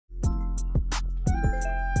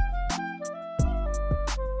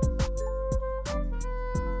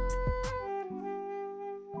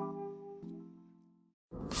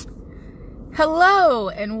Hello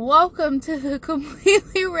and welcome to the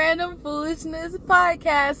Completely Random Foolishness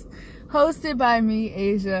podcast hosted by me,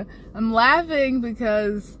 Asia. I'm laughing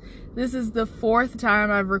because this is the fourth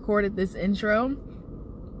time I've recorded this intro.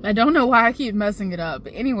 I don't know why I keep messing it up.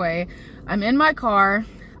 But anyway, I'm in my car.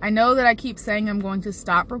 I know that I keep saying I'm going to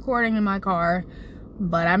stop recording in my car,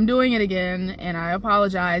 but I'm doing it again, and I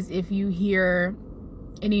apologize if you hear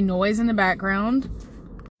any noise in the background,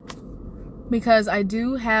 because I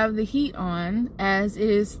do have the heat on as it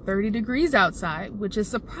is 30 degrees outside, which is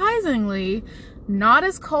surprisingly not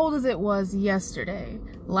as cold as it was yesterday.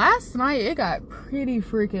 Last night it got pretty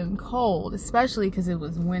freaking cold, especially because it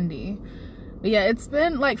was windy. But yeah, it's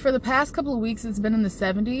been like for the past couple of weeks, it's been in the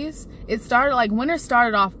 70s. It started like winter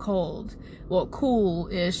started off cold. Well,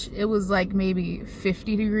 cool-ish. It was like maybe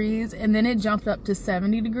 50 degrees and then it jumped up to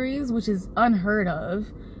 70 degrees, which is unheard of.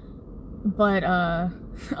 But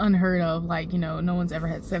unheard of, like, you know, no one's ever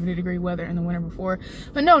had 70-degree weather in the winter before.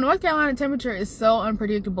 But no, North Carolina temperature is so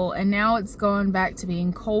unpredictable, and now it's going back to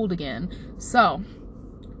being cold again. So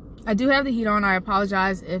I do have the heat on. I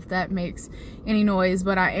apologize if that makes any noise,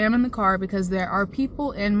 but I am in the car because there are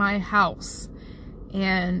people in my house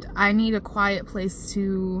and I need a quiet place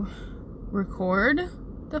to record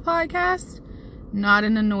the podcast, not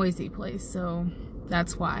in a noisy place, so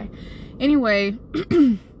that's why. Anyway,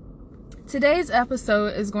 today's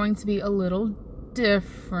episode is going to be a little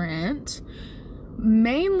different,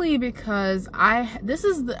 mainly because I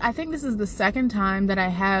think this is the second time that I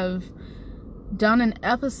have done an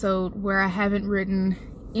episode where I haven't written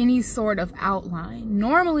any sort of outline.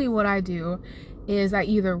 Normally what I do is I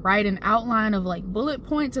either write an outline of like bullet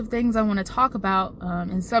points of things I want to talk about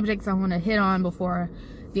and subjects I want to hit on before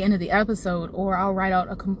the end of the episode, or I'll write out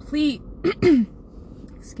a complete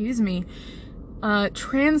excuse me,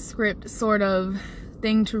 transcript sort of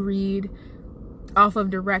thing to read off of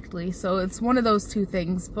directly. So it's one of those two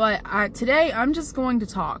things. But today I'm just going to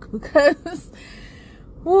talk because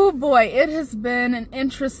oh boy, it has been an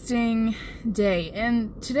interesting day,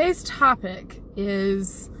 and today's topic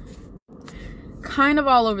is kind of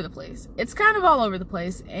all over the place. It's kind of all over the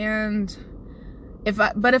place, and if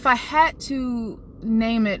I had to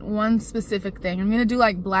name it one specific thing, I'm gonna do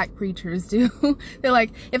like black preachers do. They're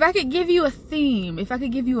like, if I could give you a theme, if I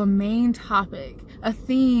could give you a main topic, a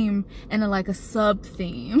theme, and a sub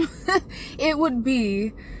theme, it would be,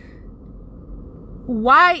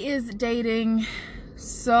 why is dating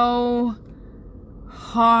so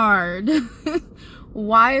hard?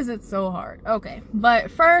 Why is it so hard? Okay, but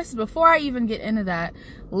first, before I even get into that,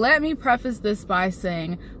 let me preface this by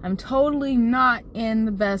saying I'm totally not in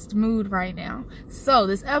the best mood right now. So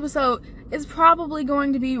this episode is probably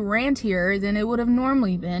going to be rantier than it would have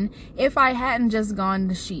normally been if I hadn't just gone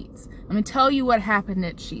to Sheetz. I'm gonna tell you what happened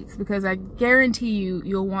at Sheetz because I guarantee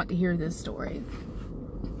you'll want to hear this story.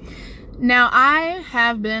 Now, I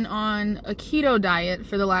have been on a keto diet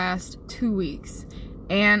for the last 2 weeks,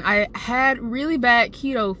 and I had really bad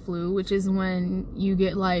keto flu, which is when you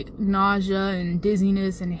get like nausea and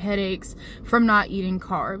dizziness and headaches from not eating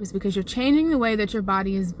carbs, because you're changing the way that your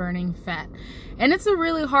body is burning fat. And it's a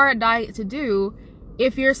really hard diet to do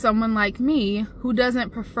if you're someone like me who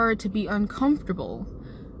doesn't prefer to be uncomfortable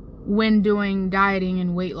when doing dieting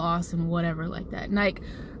and weight loss and whatever like that. And like,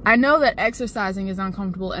 I know that exercising is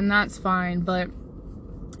uncomfortable, and that's fine, but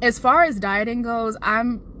as far as dieting goes,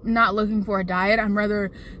 I'm not looking for a diet. I'm rather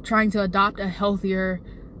trying to adopt a healthier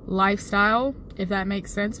lifestyle, if that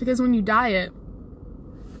makes sense. Because when you diet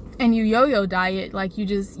and you yo-yo diet, like you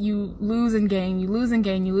lose and gain, you lose and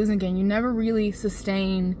gain, you lose and gain. You never really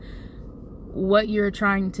sustain what you're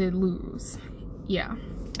trying to lose. Yeah.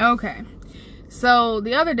 Okay. So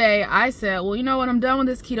the other day I said, well, you know what? I'm done with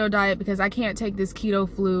this keto diet because I can't take this keto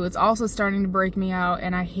flu. It's also starting to break me out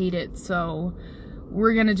and I hate it. So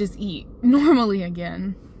we're gonna just eat normally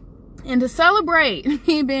again. And to celebrate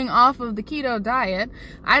me being off of the keto diet,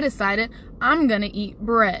 I decided I'm gonna eat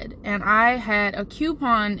bread. And I had a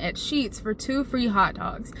coupon at Sheetz for 2 free hot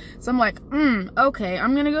dogs. So I'm like, okay,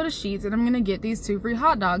 I'm gonna go to Sheetz and I'm gonna get these 2 free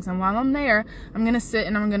hot dogs. And while I'm there, I'm gonna sit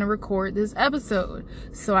and I'm gonna record this episode.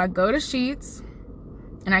 So I go to Sheetz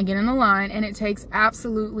and I get in the line, and it takes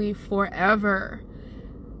absolutely forever.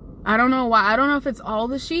 I don't know why. I don't know if it's all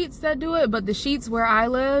the Sheetz that do it, but the Sheetz where I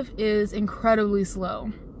live is incredibly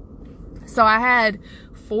slow. So I had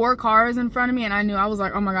 4 cars in front of me, and I was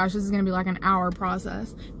like, oh my gosh, this is gonna be like an hour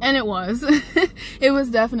process. And it was. It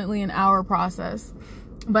was definitely an hour process.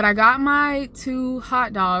 But I got my 2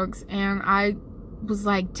 hot dogs, and I was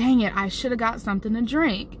like, dang it, I should have got something to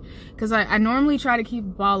drink. Because I normally try to keep a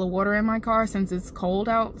bottle of water in my car. Since it's cold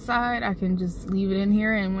outside, I can just leave it in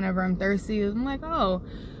here, and whenever I'm thirsty, I'm like, oh,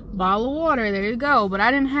 bottle of water, there you go. But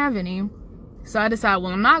I didn't have any. So I decided,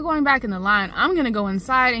 well, I'm not going back in the line. I'm going to go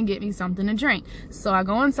inside and get me something to drink. So I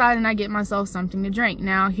go inside and I get myself something to drink.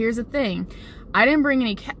 Now, here's the thing. I didn't bring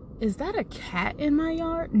any cat. Is that a cat in my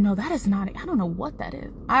yard? No, that is not. I don't know what that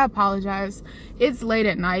is. I apologize. It's late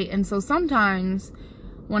at night. And so sometimes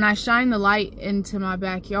when I shine the light into my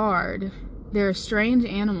backyard, there are strange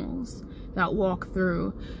animals that walk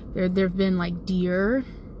through. There've been like deer,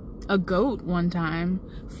 a goat one time,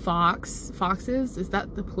 foxes, is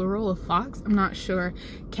that the plural of fox? I'm not sure.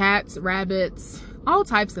 Cats, rabbits, all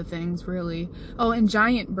types of things really. Oh, and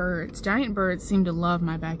giant birds seem to love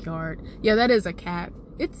my backyard. Yeah, that is a cat.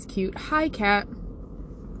 It's cute. Hi, cat.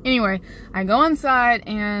 Anyway, I go inside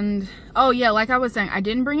and, oh yeah, like I was saying, I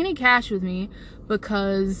didn't bring any cash with me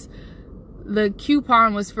because the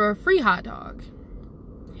coupon was for a free hot dog.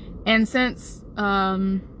 And since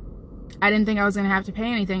I didn't think I was gonna have to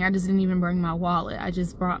pay anything, I just didn't even bring my wallet. I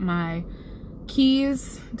just brought my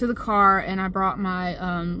keys to the car and I brought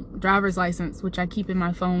my driver's license, which I keep in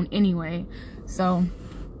my phone anyway. So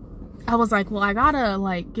I was like, well, I gotta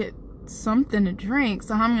like get something to drink,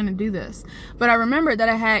 so how am I gonna do this? But I remembered that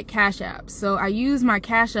I had Cash App, so I used my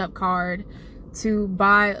Cash App card to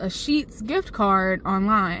buy a Sheetz gift card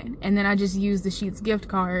online, and then I just used the Sheetz gift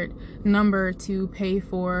card number to pay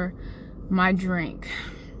for my drink.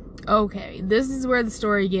 Okay, this is where the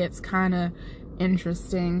story gets kind of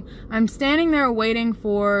interesting. I'm standing there waiting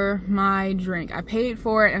for my drink. I paid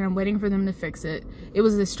for it and I'm waiting for them to fix it. It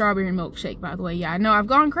was a strawberry milkshake, by the way. Yeah, I know I've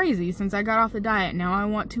gone crazy since I got off the diet. Now I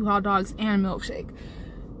want 2 hot dogs and a milkshake.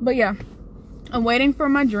 But yeah, I'm waiting for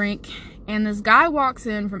my drink and this guy walks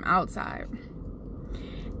in from outside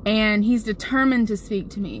and he's determined to speak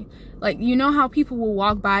to me. Like, you know how people will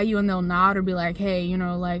walk by you and they'll nod or be like, hey, you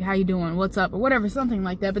know, like, how you doing? What's up? Or whatever, something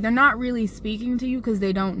like that. But they're not really speaking to you because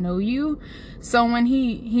they don't know you. So when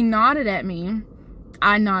he nodded at me,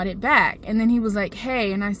 I nodded back. And then he was like,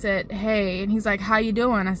 hey. And I said, hey. And he's like, how you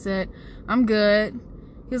doing? I said, I'm good.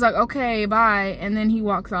 He was like, okay, bye. And then he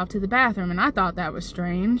walks off to the bathroom. And I thought that was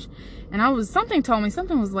strange. And something told me,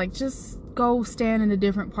 something was like, just go stand in a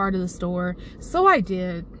different part of the store. So I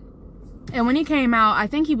did. And when he came out, I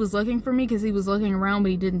think he was looking for me because he was looking around,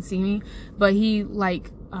 but he didn't see me. But he like,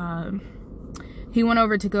 he went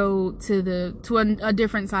over to go to a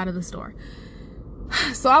different side of the store.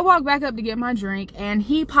 So I walk back up to get my drink and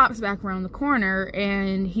he pops back around the corner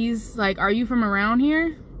and he's like, are you from around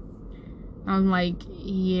here? I'm like,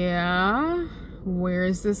 yeah. Where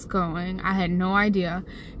is this going? I had no idea.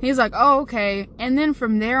 He's like, oh, okay. And then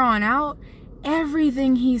from there on out,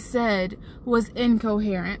 everything he said was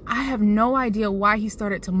incoherent. I have no idea why he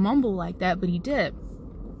started to mumble like that, but he did.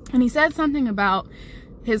 And he said something about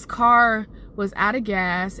his car was out of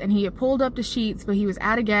gas and he had pulled up to Sheetz, but he was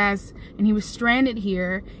out of gas and he was stranded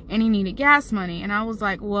here and he needed gas money. And I was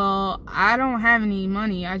like, well, I don't have any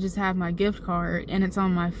money. I just have my gift card and it's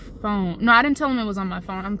on my phone. No, I didn't tell him it was on my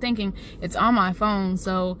phone. I'm thinking it's on my phone,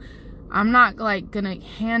 so I'm not like gonna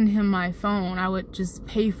hand him my phone. I would just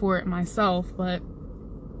pay for it myself. But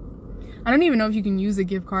I don't even know if you can use a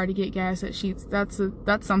gift card to get gas at Sheetz.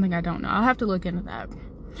 That's something I don't know. I'll have to look into that.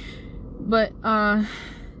 But I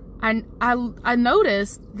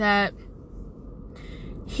noticed that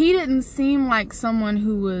he didn't seem like someone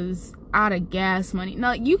who was out of gas money.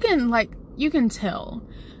 Now you can tell.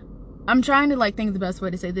 I'm trying to like think of the best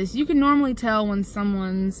way to say this. You can normally tell when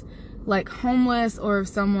someone's like homeless or if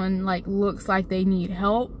someone like looks like they need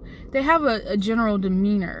help. They have a general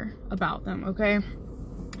demeanor about them, okay?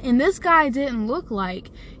 And this guy didn't look like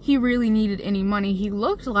he really needed any money. He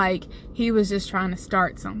looked like he was just trying to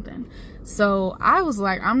start something. So I was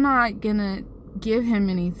like, I'm not gonna give him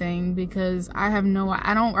anything because I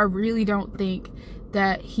really don't think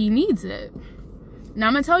that he needs it. Now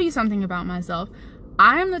I'm gonna tell you something about myself.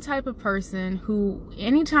 I am the type of person who,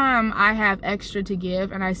 anytime I have extra to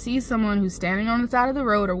give and I see someone who's standing on the side of the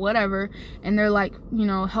road or whatever, and they're like, you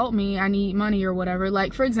know, help me, I need money or whatever.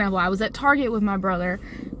 Like, for example, I was at Target with my brother,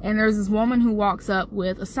 and there's this woman who walks up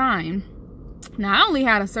with a sign. Now, I only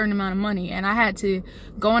had a certain amount of money, and I had to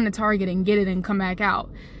go into Target and get it and come back out.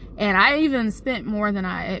 And I even spent more than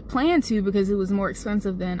I had planned to because it was more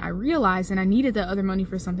expensive than I realized, and I needed the other money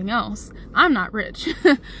for something else. I'm not rich.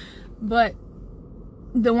 But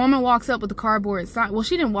the woman walks up with the cardboard sign. Well,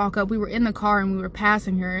 she didn't walk up. We were in the car and we were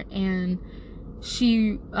passing her, and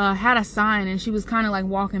she had a sign and she was kind of like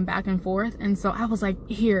walking back and forth. And so I was like,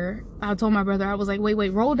 here, I told my brother, I was like, wait,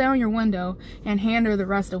 roll down your window and hand her the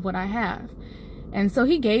rest of what I have. And so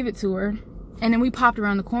he gave it to her. And then we popped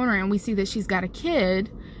around the corner and we see that she's got a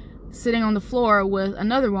kid sitting on the floor with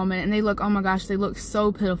another woman, and they look, oh my gosh, they look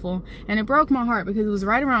so pitiful. And it broke my heart because it was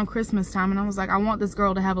right around Christmas time, and I was like, I want this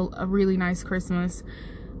girl to have a really nice Christmas,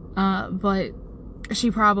 but she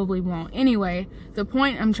probably won't. Anyway, the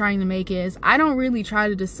point I'm trying to make is I don't really try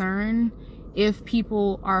to discern if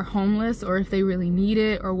people are homeless or if they really need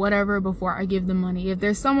it or whatever before I give them money. If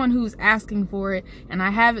there's someone who's asking for it and I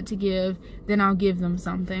have it to give, then I'll give them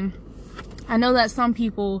something. I know that some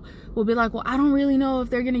people will be like, well, I don't really know if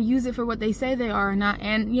they're going to use it for what they say they are or not.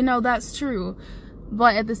 And, you know, that's true.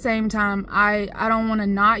 But at the same time, I don't want to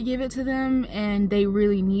not give it to them and they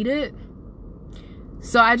really need it.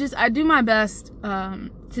 So I do my best to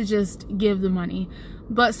just give the money.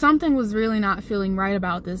 But something was really not feeling right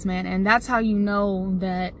about this man. And that's how you know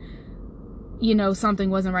that, you know, something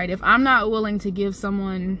wasn't right. If I'm not willing to give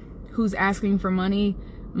someone who's asking for money,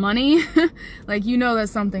 like, you know that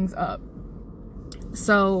something's up.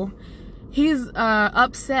 So he's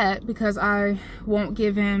upset because I won't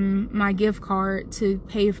give him my gift card to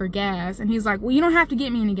pay for gas. And he's like, well, you don't have to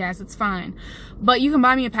get me any gas. It's fine. But you can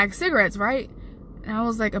buy me a pack of cigarettes, right? And I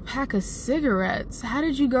was like, a pack of cigarettes? How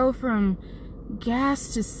did you go from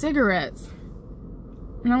gas to cigarettes?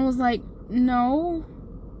 And I was like, no.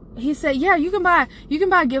 He said, yeah, you can buy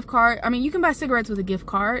a gift card. I mean, you can buy cigarettes with a gift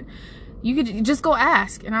card. You could just go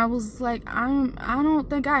ask. And I was like, I don't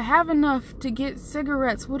think I have enough to get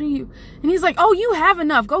cigarettes. What are you? And he's like, oh, you have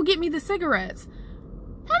enough. Go get me the cigarettes.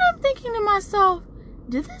 And I'm thinking to myself,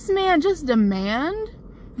 did this man just demand?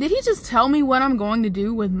 Did he just tell me what I'm going to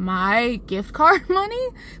do with my gift card money?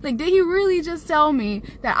 Like, did he really just tell me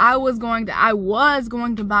that I was going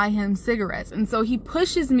to buy him cigarettes? And so he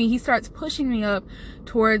starts pushing me up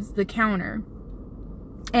towards the counter.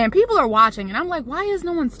 And people are watching, and I'm like, why is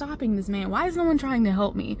no one stopping this man? Why is no one trying to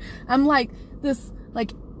help me? I'm like this,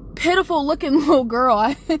 like, pitiful looking little girl.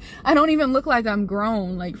 I don't even look like I'm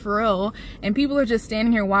grown, like, for real. And people are just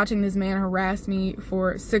standing here watching this man harass me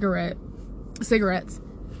for cigarettes.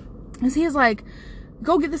 And he's like,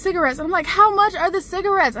 go get the cigarettes. And I'm like, how much are the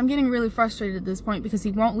cigarettes? I'm getting really frustrated at this point because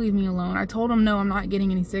he won't leave me alone. I told him, no, I'm not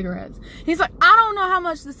getting any cigarettes. He's like, I don't know how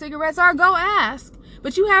much the cigarettes are. Go ask.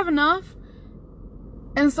 But you have enough.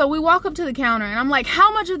 And so we walk up to the counter and I'm like,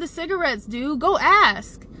 how much are the cigarettes, dude? Go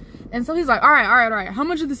ask. And so he's like, all right. How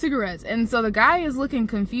much are the cigarettes? And so the guy is looking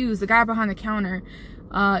confused. The guy behind the counter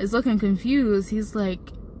is looking confused. He's like,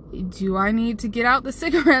 do I need to get out the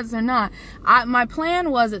cigarettes or not? My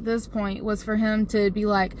plan was at this point was for him to be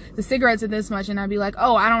like, the cigarettes are this much. And I'd be like,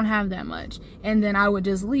 oh, I don't have that much. And then I would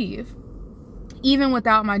just leave. Even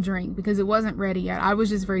without my drink because it wasn't ready yet. I was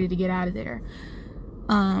just ready to get out of there.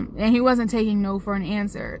 And he wasn't taking no for an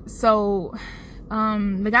answer. So,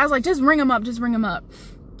 the guy's like, just ring him up.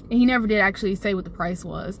 And he never did actually say what the price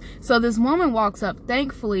was. So this woman walks up,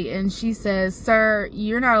 thankfully, and she says, sir,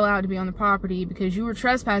 you're not allowed to be on the property because you were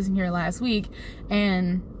trespassing here last week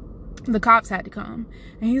and the cops had to come.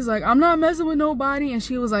 And he's like, I'm not messing with nobody. And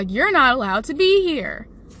she was like, you're not allowed to be here.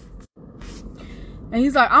 And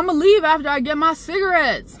he's like, I'm gonna leave after I get my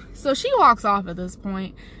cigarettes. So she walks off at this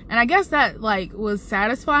point. And I guess that, like, was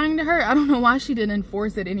satisfying to her. I don't know why she didn't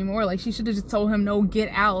enforce it anymore. Like, she should have just told him, no, get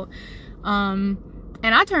out.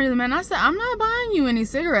 And I turned to the man and I said, I'm not buying you any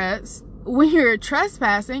cigarettes. When you're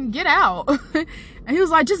trespassing, get out. And he was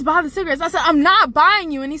like, just buy the cigarettes. I said, I'm not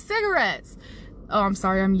buying you any cigarettes. Oh, I'm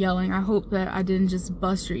sorry, I'm yelling. I hope that I didn't just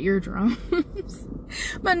bust your eardrums.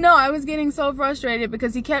 But no, I was getting so frustrated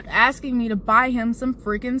because he kept asking me to buy him some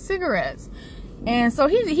freaking cigarettes. And so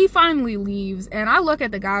he finally leaves, and I look at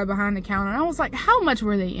the guy behind the counter, and I was like, how much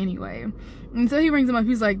were they anyway? And so he rings them up.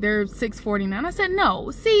 He's like, they're $6.49. I said, no,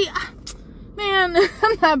 see, man,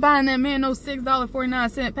 I'm not buying that man no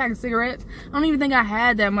 $6.49 pack of cigarettes. I don't even think I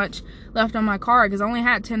had that much left on my card because I only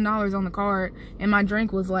had $10 on the card, and my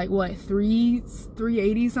drink was like, what,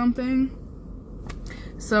 $3.80 something?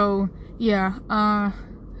 So yeah,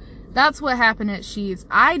 that's what happened at Sheetz.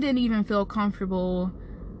 I didn't even feel comfortable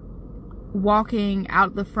walking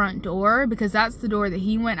out the front door because that's the door that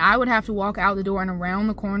he went. I would have to walk out the door and around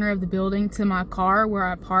the corner of the building to my car where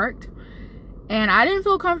I parked. And I didn't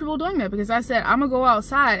feel comfortable doing that because I said, I'm gonna go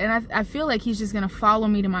outside, and I feel like he's just gonna follow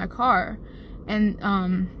me to my car. And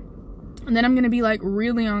then I'm gonna be like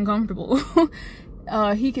really uncomfortable.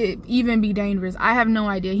 He could even be dangerous. I have no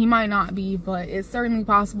idea. He might not be, but it's certainly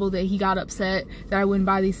possible that he got upset that I wouldn't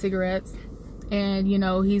buy these cigarettes. And, you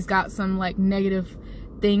know, he's got some like negative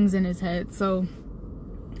things in his head. So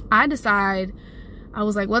I was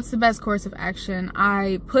like, what's the best course of action?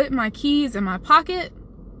 I put my keys in my pocket.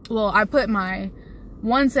 Well, I put my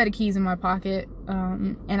one set of keys in my pocket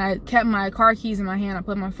and I kept my car keys in my hand. I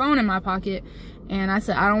put my phone in my pocket, and I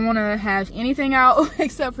said, I don't want to have anything out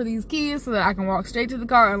except for these keys so that I can walk straight to the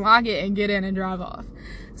car, unlock it, and get in and drive off.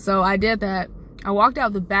 So I did that. I walked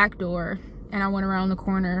out the back door, and I went around the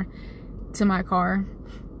corner to my car,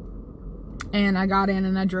 and I got in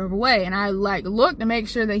and I drove away. And I like looked to make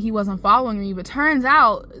sure that he wasn't following me, but turns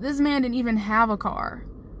out this man didn't even have a car.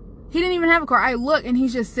 He didn't even have a car. I look, and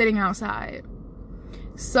he's just sitting outside.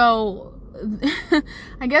 So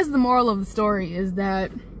I guess the moral of the story is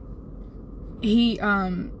that he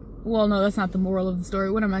well, no, that's not the moral of the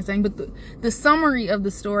story. What am I saying? But the summary of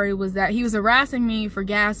the story was that he was harassing me for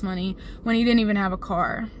gas money when he didn't even have a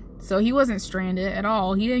car. So he wasn't stranded at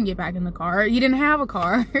all. He didn't get back in the car. He didn't have a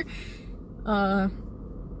car.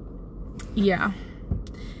 Yeah.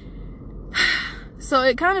 So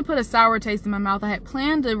it kind of put a sour taste in my mouth. I had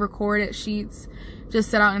planned to record at Sheetz,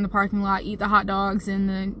 just sit out in the parking lot, eat the hot dogs and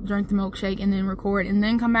then drink the milkshake and then record and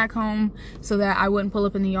then come back home so that I wouldn't pull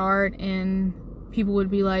up in the yard and people would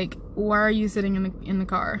be like, why are you sitting in the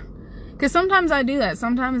car? Because sometimes I do that.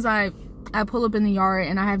 Sometimes I pull up in the yard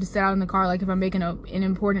and I have to sit out in the car, like if I'm making an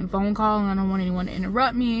important phone call and I don't want anyone to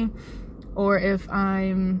interrupt me, or if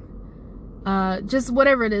I'm just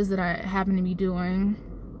whatever it is that I happen to be doing.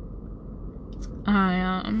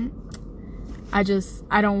 I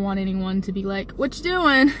don't want anyone to be like, what you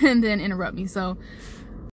doing? And then interrupt me. So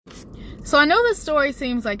I know this story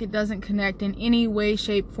seems like it doesn't connect in any way,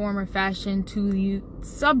 shape, form, or fashion to the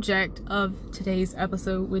subject of today's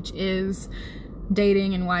episode, which is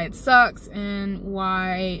dating and why it sucks and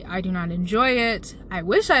why I do not enjoy it. I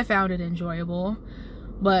wish I found it enjoyable,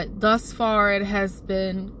 but thus far it has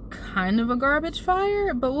been kind of a garbage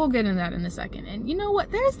fire, but we'll get into that in a second. And you know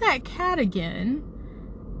what? There's that cat again.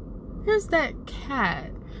 There's that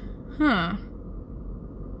cat.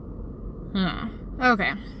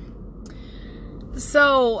 Okay.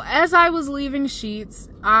 So, as I was leaving Sheetz,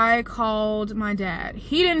 I called my dad.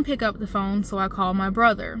 He didn't pick up the phone, so I called my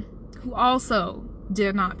brother, who also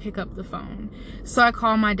did not pick up the phone. So I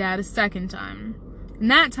called my dad a second time.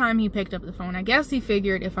 And that time he picked up the phone. I guess he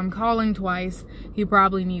figured if I'm calling twice, he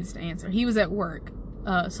probably needs to answer. He was at work,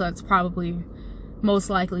 so that's probably most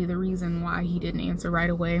likely the reason why he didn't answer right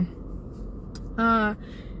away.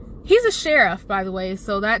 He's a sheriff, by the way,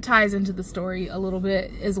 so that ties into the story a little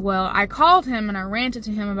bit as well. I called him and I ranted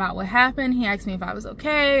to him about what happened. He asked me if I was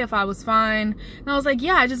okay, if I was fine. And I was like,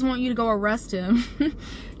 yeah, I just want you to go arrest him.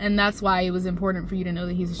 And that's why it was important for you to know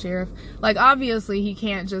that he's a sheriff. Like, obviously, he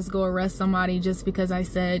can't just go arrest somebody just because I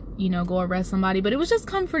said, you know, go arrest somebody. But it was just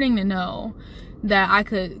comforting to know that I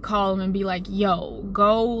could call him and be like, yo,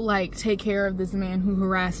 go, like, take care of this man who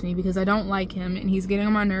harassed me because I don't like him and he's getting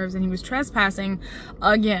on my nerves and he was trespassing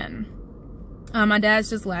again. My dad's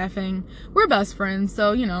just laughing. We're best friends,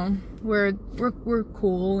 so, you know, we're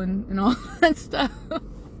cool and all that stuff.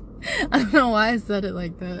 I don't know why I said it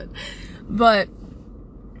like that. But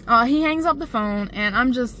he hangs up the phone and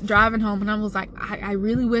I'm just driving home and I was like, I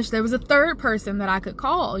really wish there was a third person that I could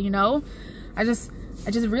call, you know? I just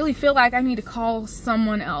really feel like I need to call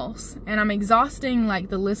someone else. And I'm exhausting, like,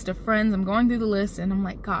 the list of friends. I'm going through the list and I'm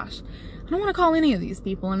like, gosh, I don't want to call any of these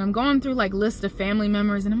people. And I'm going through, like, list of family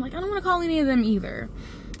members and I'm like, I don't want to call any of them either.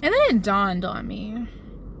 And then it dawned on me.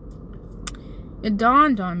 It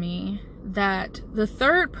dawned on me that the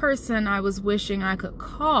third person I was wishing I could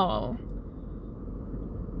call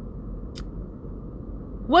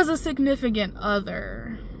was a significant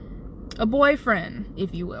other. A boyfriend,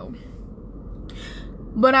 if you will.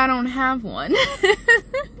 But I don't have one.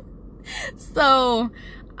 So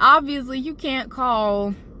obviously you can't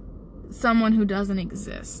call someone who doesn't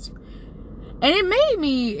exist. And it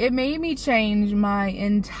made me change my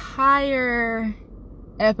entire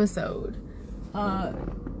episode.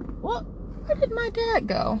 Well, where did my dad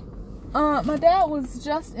go? My dad was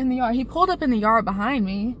just in the yard. He pulled up in the yard behind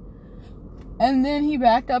me and then he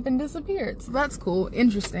backed up and disappeared. So that's cool.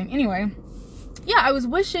 Interesting. Anyway, yeah, I was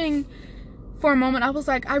wishing for a moment, I was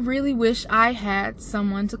like, I really wish I had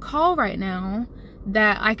someone to call right now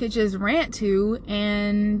that I could just rant to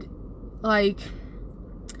and, like,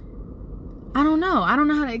 I don't know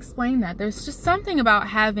how to explain that. There's just something about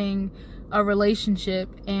having a relationship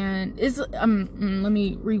and let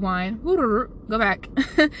me rewind, go back.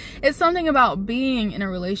 It's something about being in a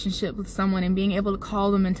relationship with someone and being able to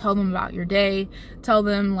call them and tell them about your day, tell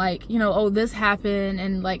them, like, you know, oh, this happened,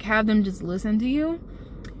 and, like, have them just listen to you.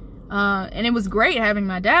 And it was great having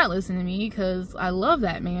my dad listen to me because I love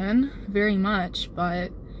that man very much.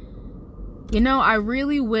 But, you know, I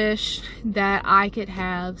really wish that I could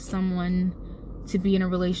have someone to be in a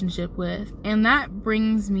relationship with. And that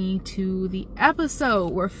brings me to the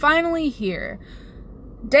episode. We're finally here.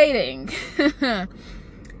 Dating.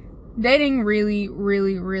 Dating really,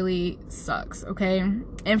 really, really sucks, okay?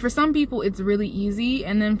 And for some people, it's really easy.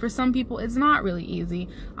 And then for some people, it's not really easy.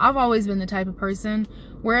 I've always been the type of person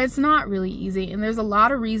where it's not really easy. And there's a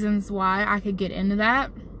lot of reasons why I could get into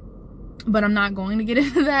that. But I'm not going to get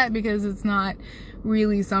into that because it's not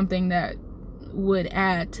really something that would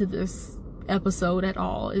add to this episode at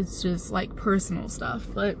all. It's just like personal stuff.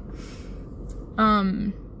 But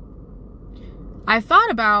I thought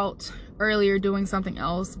about earlier doing something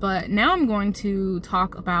else, but now I'm going to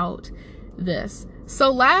talk about this.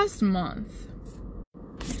 So last month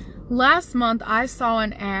I saw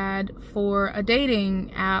an ad for a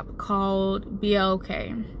dating app called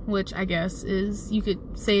BLK, which I guess is, you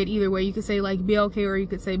could say it either way. You could say like BLK or you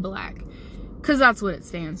could say black, because that's what it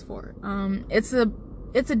stands for. It's a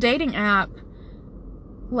dating app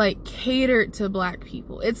like catered to black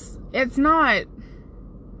people. It's not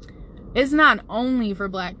only for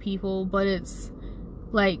black people, but it's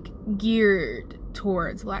like geared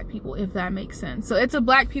towards black people, if that makes sense. So it's a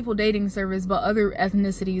black people dating service, but other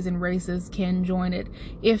ethnicities and races can join it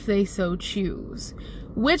if they so choose,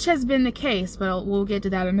 which has been the case, but we'll get to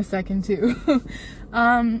that in a second too.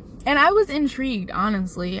 And I was intrigued,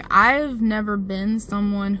 honestly. I've never been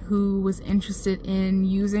someone who was interested in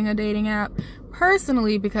using a dating app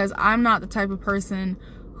personally, because I'm not the type of person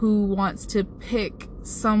who wants to pick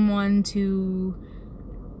someone to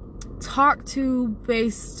talk to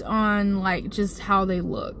based on like just how they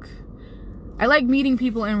look. I like meeting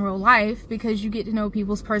people in real life because you get to know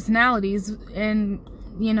people's personalities, and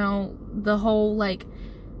you know, the whole like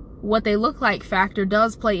what they look like factor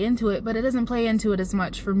does play into it, but it doesn't play into it as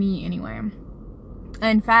much for me anyway.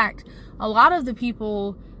 In fact, a lot of the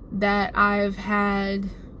people that I've had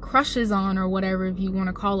crushes on, or whatever, if you want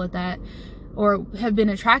to call it that, or have been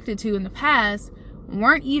attracted to in the past,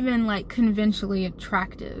 weren't even like conventionally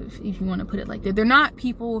attractive, if you want to put it like that. They're not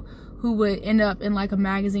people who would end up in like a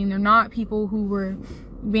magazine. They're not people who were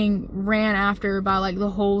being ran after by like the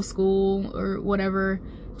whole school or whatever,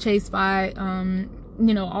 chased by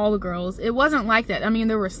you know, all the girls. It wasn't like that. I mean,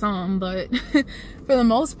 there were some, but for the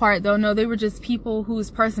most part though, no, they were just people whose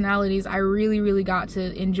personalities I really, really got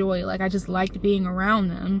to enjoy. Like, I just liked being around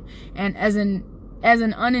them, and as an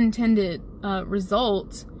unintended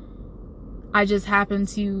result, I just happened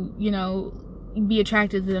to, you know, be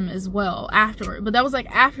attracted to them as well afterward. But that was like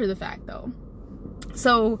after the fact though.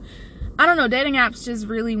 So I don't know, dating apps just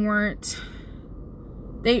really weren't,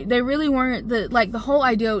 they really weren't, the whole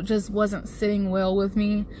idea just wasn't sitting well with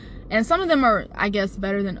me. And some of them are, I guess,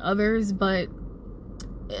 better than others, but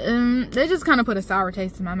they just kind of put a sour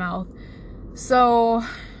taste in my mouth. So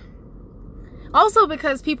also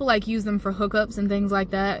because people like use them for hookups and things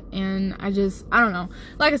like that, and I don't know,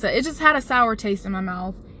 like I said, it just had a sour taste in my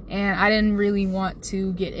mouth, and I didn't really want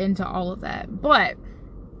to get into all of that. But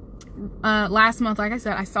last month, like I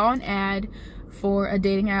said, I saw an ad for a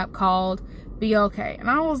dating app called BLK, and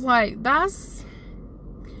I was like, that's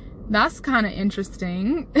kind of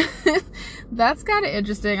interesting. That's kind of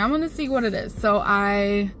interesting. I'm gonna see what it is. So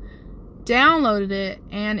I downloaded it,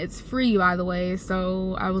 and it's free, by the way.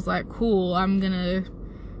 So I was like, cool, I'm gonna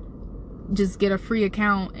just get a free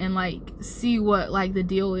account and like see what like the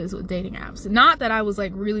deal is with dating apps. Not that I was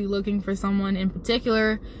like really looking for someone in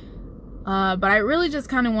particular, but I really just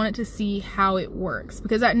kind of wanted to see how it works,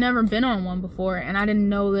 because I'd never been on one before, and I didn't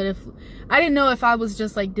know if I was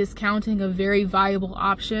just like discounting a very viable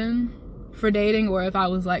option for dating, or if I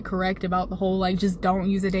was like correct about the whole like just don't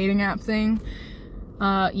use a dating app thing.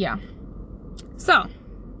 Yeah. So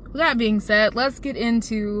with that being said, let's get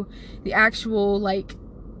into the actual like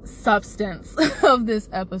substance of this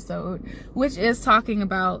episode, which is talking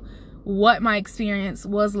about what my experience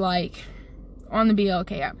was like on the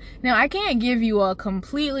BLK app. Now, I can't give you a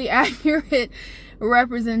completely accurate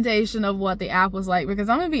representation of what the app was like, because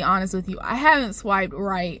I'm gonna be honest with you, I haven't swiped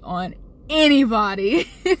right on anybody.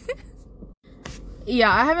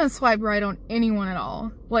 Yeah, I haven't swiped right on anyone at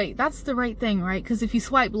all. Wait, that's the right thing, right? Because if you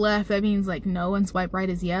swipe left, that means like no, and swipe right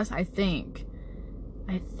is yes, I think.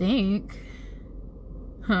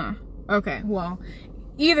 Huh. Okay, well,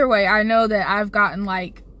 either way, I know that I've gotten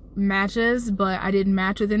like matches, but I didn't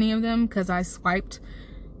match with any of them because I swiped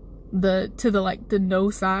to the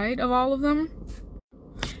no side of all of them.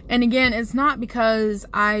 And again, it's not because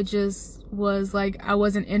I just was like, I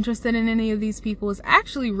wasn't interested in any of these people. It's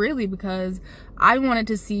actually really because I wanted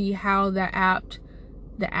to see how the app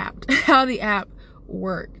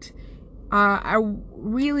worked. I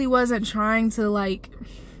really wasn't trying to like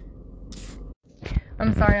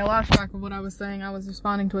I'm sorry, I lost track of what I was saying. I was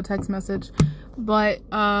responding to a text message. But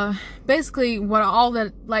basically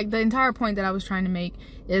the entire point that I was trying to make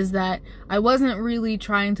is that I wasn't really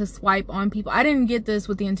trying to swipe on people. I didn't get this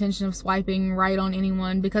with the intention of swiping right on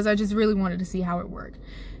anyone, because I just really wanted to see how it worked.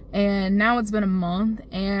 And now it's been a month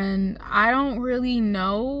and I don't really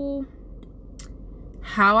know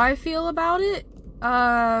how I feel about it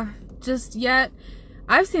just yet.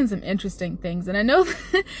 I've seen some interesting things, and I know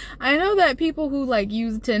that people who like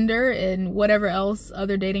use Tinder and whatever else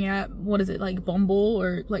other dating app, what is it, like Bumble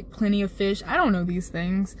or like Plenty of Fish, I don't know these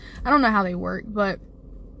things, I don't know how they work, but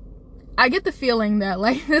I get the feeling that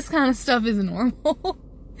like this kind of stuff is normal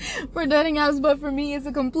for dating apps, but for me it's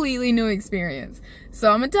a completely new experience.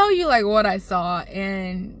 So I'm gonna tell you like what I saw,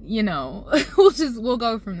 and you know, we'll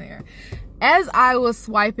go from there. As I was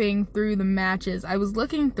swiping through the matches, I was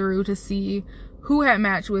looking through to see who had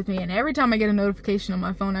matched with me, and every time I get a notification on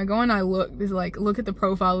my phone, I go and I look at the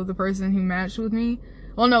profile of the person who matched with me.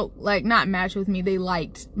 Well, no, like not matched with me, they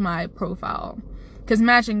liked my profile. Because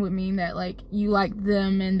matching would mean that like you liked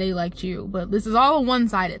them and they liked you, but this is all a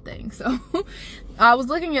one-sided thing. So I was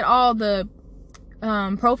looking at all the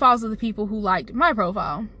profiles of the people who liked my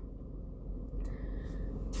profile.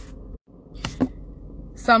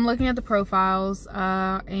 So I'm looking at the profiles,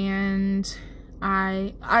 and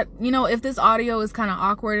I you know, if this audio is kind of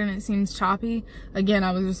awkward and it seems choppy, again,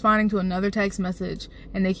 I was responding to another text message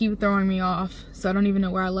and they keep throwing me off, so I don't even know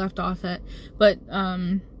where I left off at. But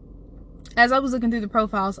as I was looking through the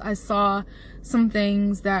profiles, I saw some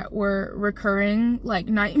things that were recurring, like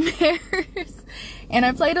nightmares. And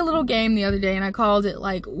I played a little game the other day and I called it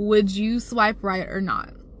like, would you swipe right or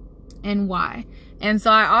not? And why? And so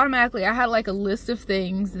I had like a list of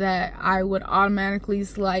things that I would automatically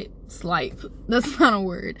swipe, that's not a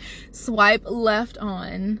word, swipe left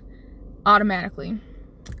on automatically.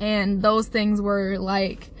 And those things were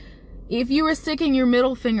like, if you were sticking your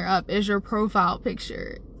middle finger up as your profile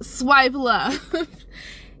picture, swipe left.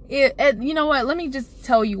 You know what? Let me just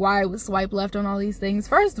tell you why I would swipe left on all these things.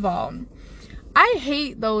 First of all, I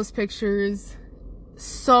hate those pictures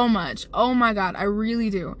so much. Oh my God, I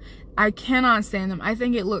really do. I cannot stand them. I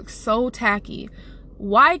think it looks so tacky.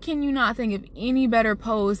 Why can you not think of any better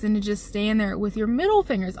pose than to just stand there with your middle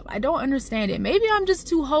fingers up? I don't understand it. Maybe I'm just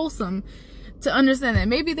too wholesome to understand that.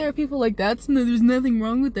 Maybe there are people like, there's nothing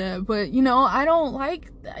wrong with that, but you know, I don't like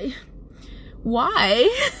that. Why?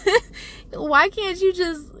 Why can't you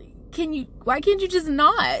just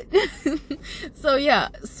not? So yeah,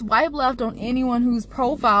 swipe left on anyone whose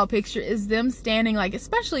profile picture is them standing, like,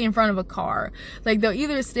 especially in front of a car. Like, they'll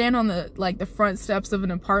either stand on the front steps of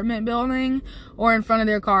an apartment building or in front of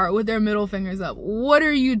their car with their middle fingers up. What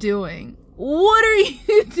are you doing? What are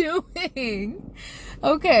you doing?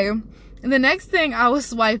 Okay. The next thing I was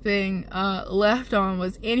swiping left on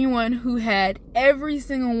was anyone who had every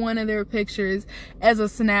single one of their pictures as a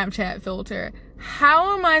Snapchat filter.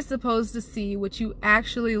 How am I supposed to see what you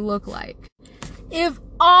actually look like if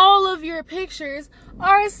all of your pictures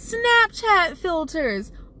are Snapchat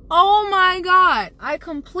filters? Oh my God. I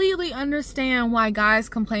completely understand why guys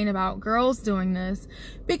complain about girls doing this,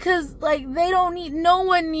 because like no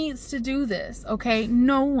one needs to do this, okay?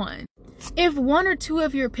 No one. If 1 or 2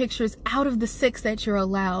 of your pictures out of the 6 that you're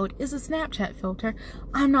allowed is a Snapchat filter,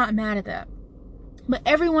 I'm not mad at that. But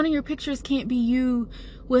every one of your pictures can't be you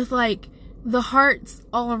with like the hearts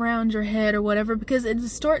all around your head or whatever, because it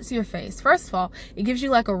distorts your face. First of all, it gives you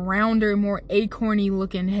like a rounder, more acorny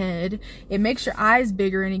looking head. It makes your eyes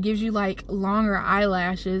bigger, and it gives you like longer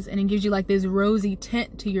eyelashes, and it gives you like this rosy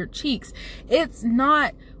tint to your cheeks. It's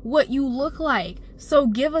not what you look like. So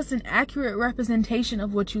give us an accurate representation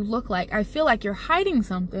of what you look like. I feel like you're hiding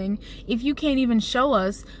something if you can't even show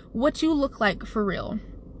us what you look like for real.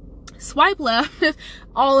 Swipe left if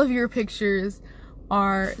all of your pictures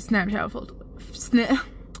are Snapchat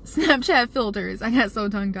filters. I got so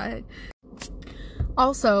tongue-tied.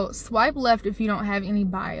 Also, swipe left if you don't have any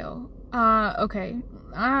bio. Okay.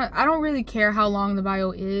 I don't really care how long the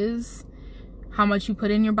bio is, how much you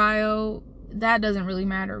put in your bio. That doesn't really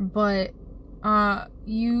matter, but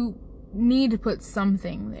you need to put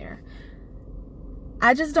something there.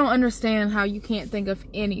 I just don't understand how you can't think of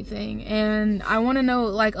anything, and I want to know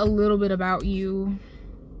like a little bit about you.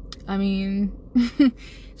 I mean,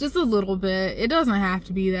 just a little bit. It doesn't have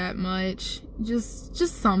to be that much. Just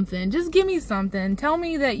something. Just give me something. Tell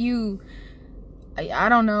me that you, I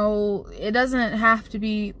don't know, it doesn't have to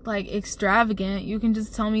be like extravagant. You can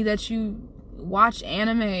just tell me that you watch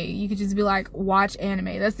anime. You could just be like, watch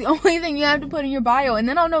anime. That's the only thing you have to put in your bio, and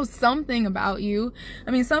then I'll know something about you.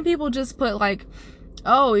 I mean, some people just put like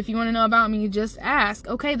oh, if you want to know about me, just ask.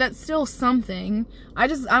 Okay, that's still something. I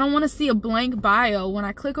don't want to see a blank bio. When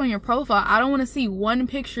I click on your profile, I don't want to see one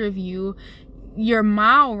picture of you, your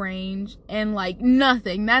mile range, and like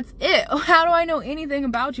nothing. That's it. How do I know anything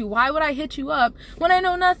about you? Why would I hit you up when I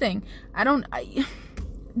know nothing?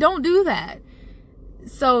 Don't do that.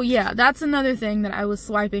 So yeah, that's another thing that I was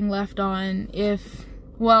swiping left on.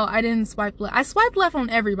 I didn't swipe left. I swiped left on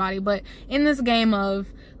everybody, but in this game of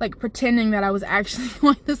like pretending that I was actually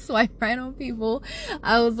going to swipe right on people,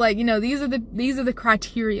 I was like, these are the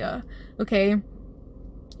criteria, okay?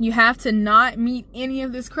 You have to not meet any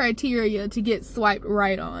of this criteria to get swiped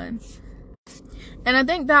right on. And I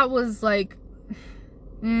think that was like,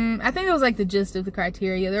 the gist of the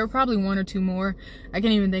criteria. There were probably one or two more. I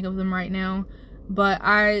can't even think of them right now. But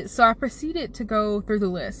I proceeded to go through the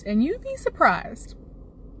list, and you'd be surprised.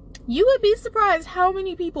 You would be surprised how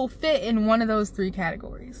many people fit in one of those three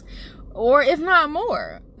categories, or if not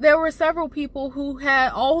more. There were several people who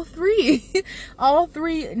had all three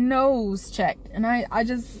no's checked, and I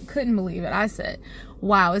just couldn't believe it. I said,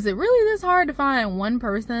 wow, is it really this hard to find one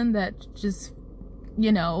person that just,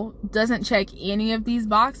 doesn't check any of these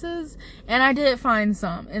boxes? And I did find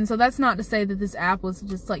some. And so that's not to say that this app was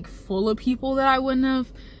just like full of people that I wouldn't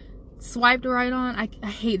have swiped right on. I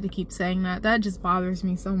hate to keep saying that. That just bothers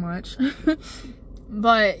me so much.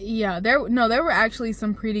 But yeah, there were actually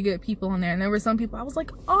some pretty good people in there, and there were some people I was like,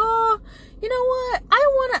 oh, you know what?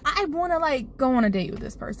 I wanna like go on a date with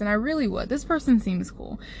this person. I really would. This person seems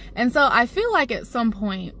cool. And so I feel like at some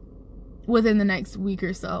point within the next week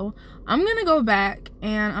or so, I'm gonna go back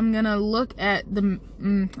and I'm gonna look at I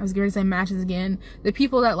was going to say matches again, the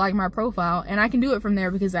people that like my profile, and I can do it from there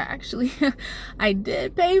because I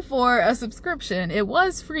did pay for a subscription. It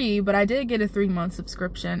was free, but I did get a 3-month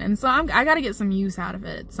subscription, and so I gotta get some use out of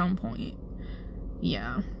it at some point.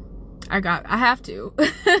 Yeah, I have to.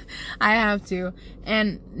 I have to.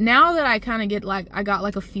 And now that I kind of get I got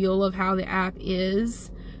like a feel of how the app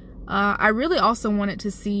is, I really also wanted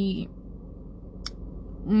to see,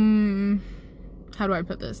 how do I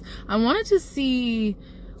put this? I wanted to see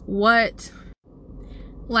what,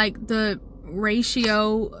 like, the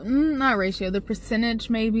the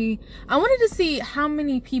percentage maybe. I wanted to see how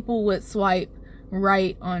many people would swipe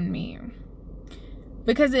right on me,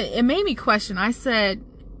 because it made me question. I said,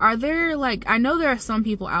 are there, like, I know there are some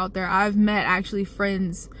people out there, I've met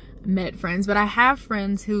friends, but I have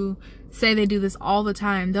friends who say they do this all the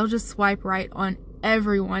time. They'll just swipe right on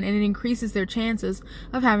everyone, and it increases their chances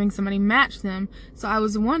of having somebody match them. So I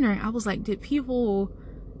was wondering, I was like, did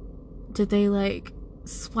they like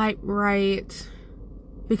swipe right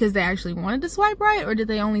because they actually wanted to swipe right, or did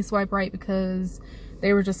they only swipe right because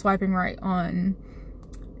they were just swiping right on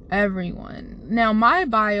everyone? Now, my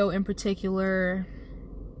bio in particular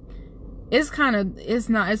it's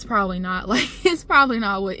probably not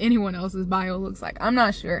what anyone else's bio looks like. I'm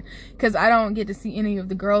not sure, because I don't get to see any of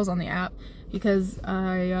the girls on the app, because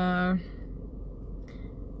I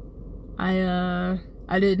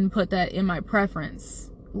didn't put that in my preference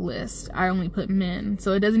list. I only put men,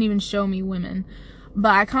 so it doesn't even show me women.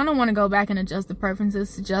 But I kind of want to go back and adjust the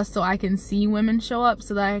preferences just so I can see women show up,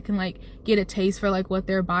 so that I can like get a taste for like what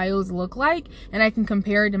their bios look like, and I can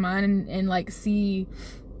compare it to mine and like see,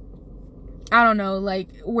 I don't know, like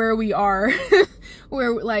where we are,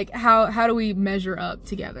 where like how do we measure up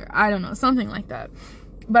together? I don't know, something like that.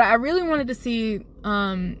 But I really wanted to see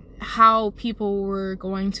how people were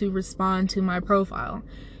going to respond to my profile.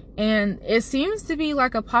 And it seems to be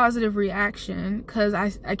like a positive reaction, because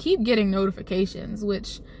I keep getting notifications,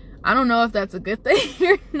 which I don't know if that's a good thing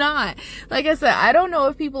or not. Like I said, I don't know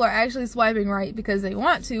if people are actually swiping right because they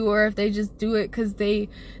want to, or if they just do it because they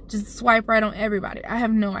just swipe right on everybody. I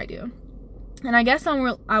have no idea. And I guess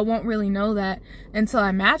I won't really know that until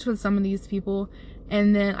I match with some of these people,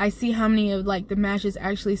 and then I see how many of like the matches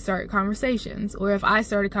actually start conversations, or if I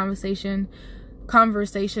start a conversation,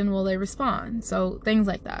 will they respond? So things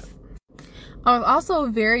like that. I was also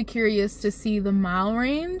very curious to see the mile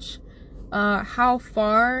range, how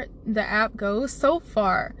far the app goes. So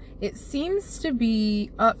far, it seems to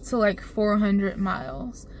be up to like 400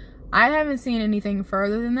 miles. I haven't seen anything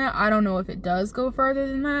further than that. I don't know if it does go further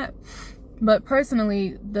than that. But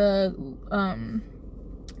personally, the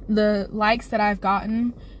likes that I've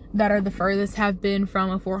gotten that are the furthest have been from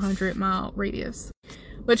a 400-mile radius.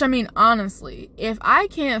 Which, I mean, honestly, if I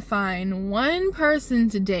can't find one person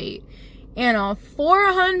to date in a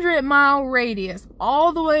 400-mile radius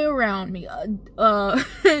all the way around me,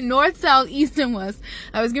 north, south, east, and west.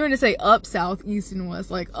 I was going to say up, south, east, and west.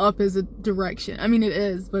 Like, up is a direction. I mean, it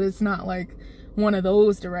is, but it's not like one of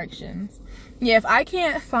those directions. Yeah, if I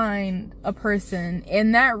can't find a person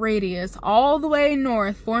in that radius all the way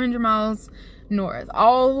north, 400 miles north,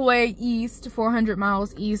 all the way east, 400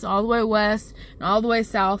 miles east, all the way west, and all the way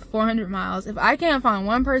south, 400 miles, if I can't find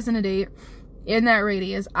one person to date in that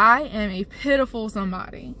radius, I am a pitiful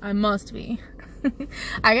somebody. I must be.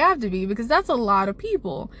 I have to be, because that's a lot of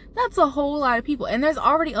people. That's a whole lot of people. And there's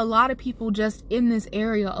already a lot of people just in this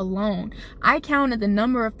area alone. I counted the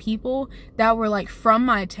number of people that were like from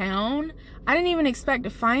my town. I didn't even expect to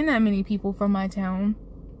find that many people from my town,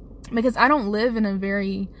 because I don't live in a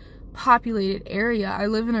very populated area. I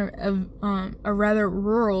live in a rather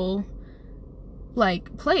rural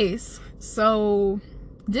like place. So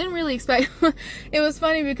didn't really expect. It was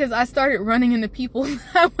funny because I started running into people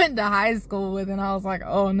I went to high school with, and I was like,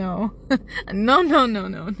 oh no. No.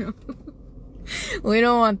 We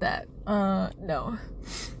don't want that. No.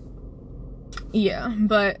 Yeah,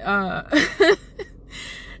 but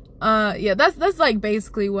yeah, that's like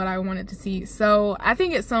basically what I wanted to see. So I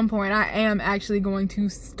think at some point I am actually going to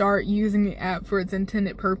start using the app for its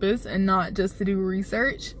intended purpose and not just to do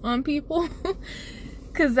research on people.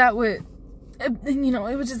 Because that would, you know,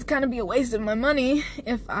 it would just kind of be a waste of my money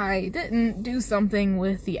if I didn't do something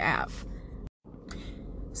with the app.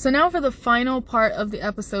 So now for the final part of the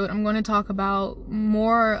episode, I'm going to talk about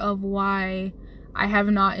more of why I have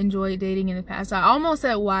not enjoyed dating in the past. I almost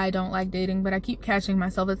said why I don't like dating, but I keep catching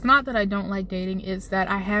myself. It's not that I don't like dating, it's that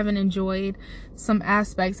I haven't enjoyed some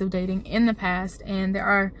aspects of dating in the past, and there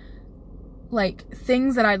are like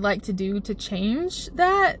things that I'd like to do to change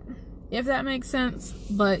that, if that makes sense.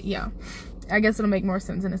 But yeah, I guess it'll make more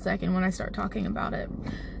sense in a second when I start talking about it.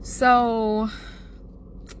 So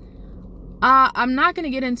I'm not going to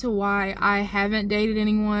get into why I haven't dated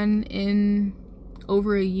anyone in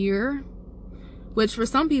over a year, which for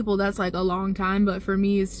some people that's like a long time, but for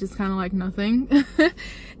me it's just kind of like nothing.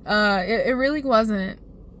 It really wasn't.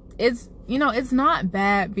 It's, you know, it's not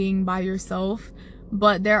bad being by yourself,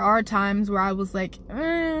 but there are times where I was like, I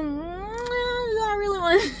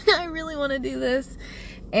really want to do this.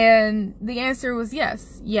 And the answer was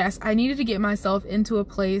yes. I needed to get myself into a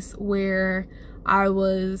place where I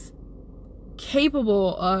was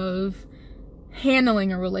capable of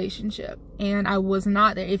handling a relationship, and I was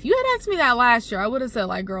not there. If you had asked me that last year, I would have said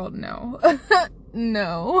like, girl, no.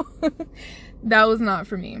 No. That was not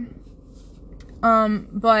for me.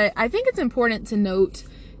 But I think it's important to note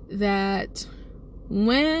that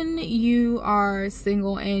when you are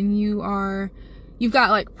single and you've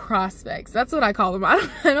got like prospects, that's what I call them. I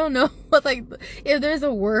don't know what, like, if there's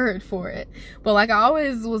a word for it, but like I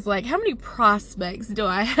always was like, how many prospects do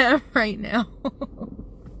I have right now?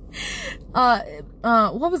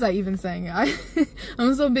 What was I even saying?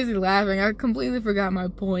 I'm so busy laughing, I completely forgot my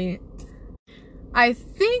point. I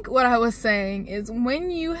think what I was saying is,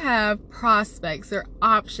 when you have prospects or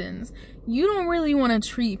options, you don't really want to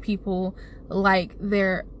treat people like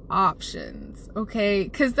they're options, okay?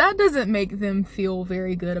 Because that doesn't make them feel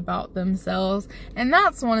very good about themselves. And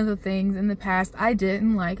that's one of the things in the past I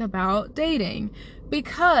didn't like about dating,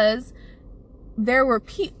 because there were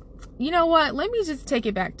people, you know what, let me just take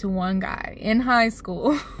it back to one guy in high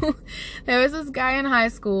school. There was this guy in high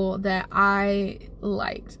school that I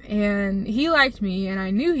liked, and he liked me, and I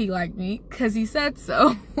knew he liked me because he said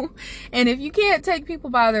so. And if you can't take people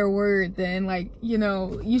by their word, then, like, you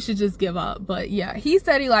know, you should just give up. But yeah, he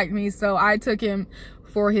said he liked me, so I took him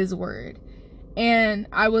for his word. And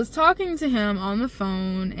I was talking to him on the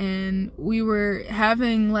phone, and we were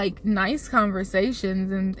having like nice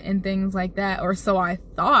conversations and things like that, or so I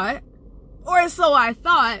thought.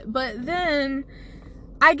 But then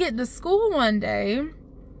I get to school one day,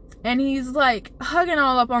 and he's like hugging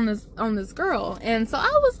all up on this girl. And so I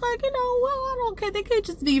was like, you know, well, I don't care, they could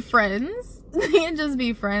just be friends. They could just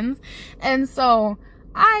be friends. And so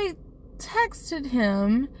I texted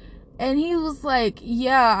him, and he was like,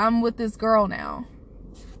 yeah, I'm with this girl now.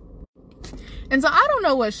 And so I don't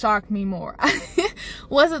know what shocked me more.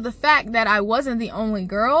 Was it the fact that I wasn't the only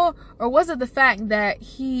girl? Or was it the fact that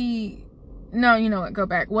no, you know what, go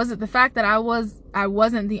back. Was it the fact that I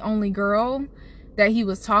wasn't the only girl that he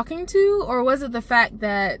was talking to? Or was it the fact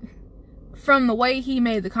that from the way he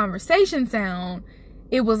made the conversation sound,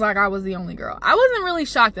 it was like I was the only girl? I wasn't really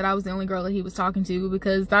shocked that I was the only girl that he was talking to,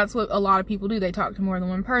 because that's what a lot of people do. They talk to more than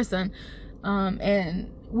one person.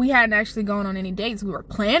 And we hadn't actually gone on any dates. We were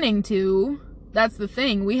planning to. That's the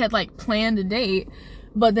thing. We had like planned a date,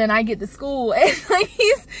 but then I get to school, and like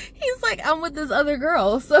he's like, I'm with this other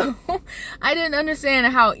girl. So I didn't understand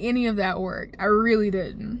how any of that worked. I really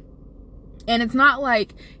didn't. And it's not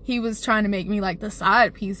like he was trying to make me like the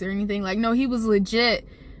side piece or anything. Like, no, he was legit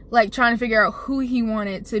like trying to figure out who he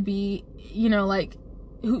wanted to be you know, like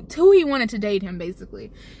who he wanted to date him,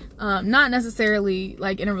 basically. Not necessarily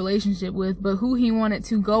like in a relationship with, but who he wanted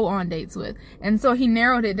to go on dates with. And so he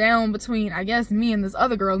narrowed it down between, I guess, me and this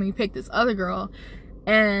other girl, and he picked this other girl.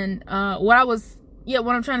 And what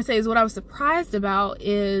I'm trying to say is, what I was surprised about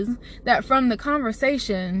is that from the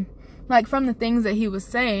conversation, like from the things that he was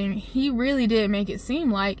saying, he really did make it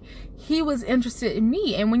seem like he was interested in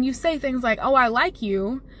me. And when you say things like, oh, I like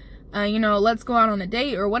you, you know, let's go out on a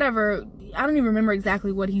date or whatever, I don't even remember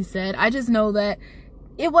exactly what he said. I just know that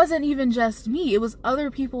it wasn't even just me. It was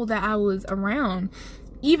other people that I was around.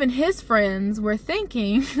 Even his friends were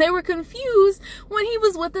thinking, they were confused when he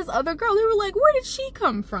was with this other girl. They were like, where did she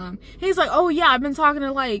come from? And he's like, oh yeah, I've been talking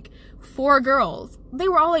to like 4 girls. They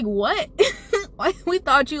were all like, what? We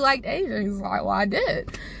thought you liked Asian. He's like, well, I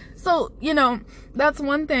did. So, you know, that's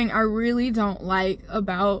one thing I really don't like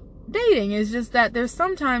about dating, is just that there's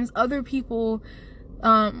sometimes other people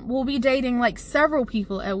will be dating like several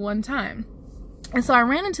people at one time. And so I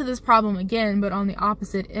ran into this problem again, but on the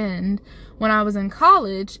opposite end, when I was in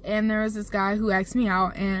college, and there was this guy who asked me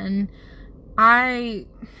out, and I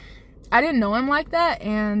didn't know him like that,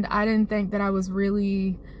 and I didn't think that I was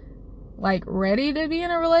really like ready to be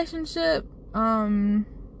in a relationship,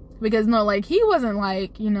 because no, like he wasn't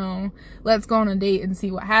like, you know, let's go on a date and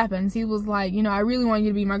see what happens. He was like, you know, I really want you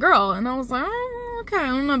to be my girl. And I was like, oh, okay, I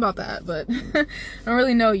don't know about that, but I don't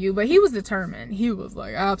really know you. But he was determined. He was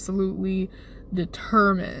like absolutely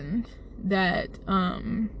determined that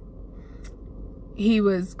he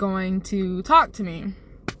was going to talk to me.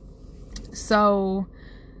 So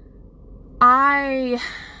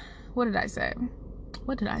what did I say?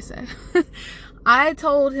 I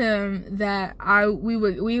told him that we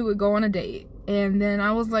would go on a date, and then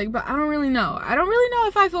I was like, but I don't really know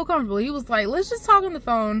if I feel comfortable. He was like, let's just talk on the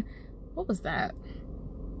phone. What was that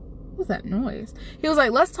noise? He was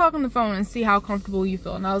like, let's talk on the phone and see how comfortable you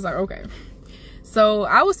feel. And I was like, okay. So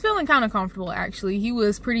I was feeling kind of comfortable, actually. He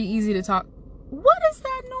was pretty easy to talk. What is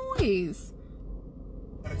that noise?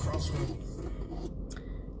 I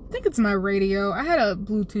think it's my radio. I had a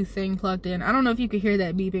Bluetooth thing plugged in. I don't know if you could hear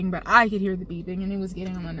that beeping, but I could hear the beeping, and it was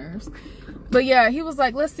getting on my nerves. But yeah, he was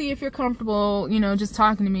like, let's see if you're comfortable, you know, just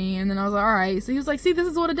talking to me. And then I was like, all right. So he was like, see, this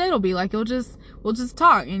is what a date will be like. We'll just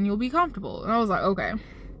talk and you'll be comfortable. And I was like, okay.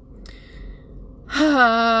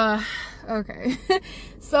 Okay.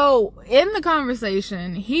 So in the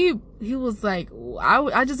conversation, he was like,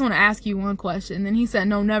 I just want to ask you one question. And then he said,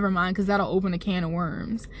 no, never mind, because that'll open a can of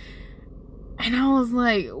worms. And I was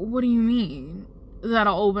like, what do you mean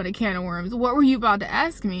that'll open a can of worms? What were you about to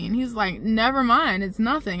ask me? And he's like, never mind, it's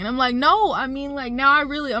nothing. And I'm like, no, I mean, like, now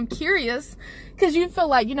I'm curious, because you feel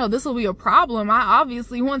like, you know, this will be a problem. I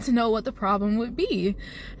obviously want to know what the problem would be.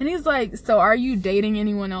 And he's like, so are you dating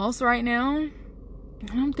anyone else right now? And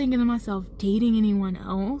I'm thinking to myself, dating anyone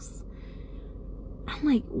else? I'm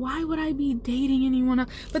like, why would I be dating anyone else?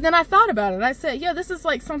 But then I thought about it. I said, yeah, this is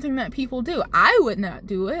like something that people do. I would not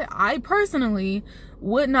do it. I personally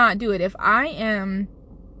would not do it. If I am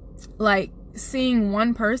like seeing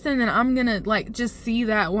one person, then I'm gonna like just see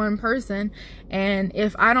that one person. And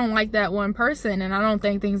if I don't like that one person and I don't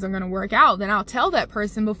think things are gonna work out, then I'll tell that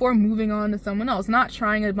person before moving on to someone else, not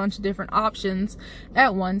trying a bunch of different options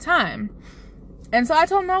at one time. And so I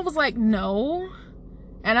told him, I was like, no.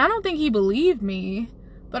 And I don't think he believed me,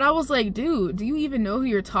 but I was like, dude, do you even know who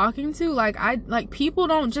you're talking to? Like, people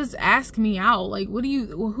don't just ask me out. Like, who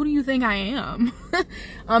do you think I am?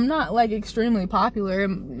 I'm not like extremely popular.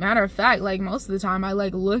 Matter of fact, like most of the time I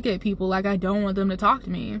like look at people like I don't want them to talk to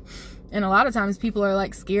me. And a lot of times people are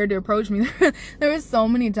like scared to approach me. There was so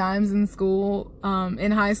many times in school,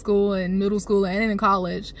 in high school and middle school and in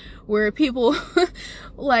college, where people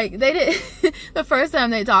like the first time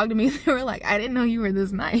they talked to me, they were like, I didn't know you were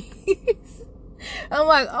this nice. I'm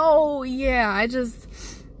like, oh yeah,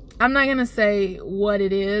 I'm not gonna say what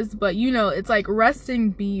it is, but you know, it's like resting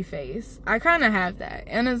bee face. I kind of have that,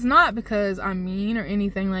 and it's not because I'm mean or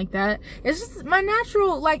anything like that. It's just my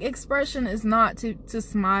natural like expression is not to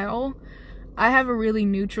smile. I have a really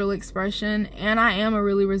neutral expression, and I am a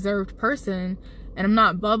really reserved person, and I'm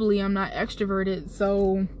not bubbly, I'm not extroverted,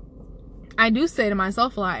 so I do say to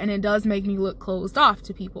myself a lot, and it does make me look closed off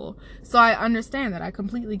to people. So I understand that. I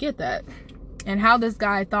completely get that. And how this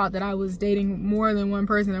guy thought that I was dating more than one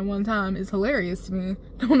person at one time is hilarious to me.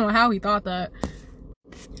 Don't know how he thought that.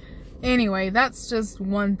 Anyway, that's just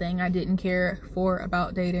one thing I didn't care for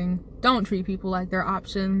about dating. Don't treat people like they're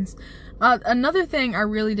options. Another thing I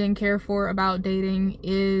really didn't care for about dating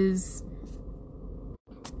is...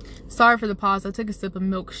 Sorry for the pause. I took a sip of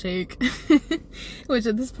milkshake, which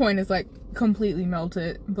at this point is like completely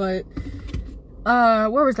melted. But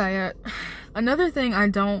where was I at? Another thing I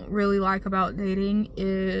don't really like about dating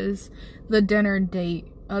is the dinner date.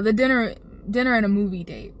 The dinner and a movie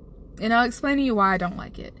date. And I'll explain to you why I don't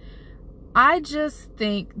like it. I just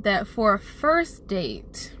think that for a first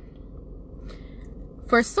date,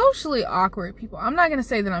 for socially awkward people, I'm not going to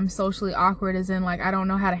say that I'm socially awkward as in like I don't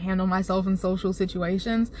know how to handle myself in social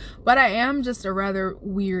situations, but I am just a rather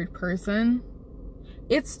weird person.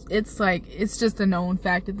 It's just a known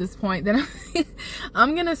fact at this point that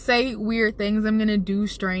I'm gonna say weird things. I'm gonna do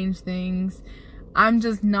strange things. I'm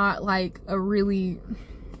just not like a really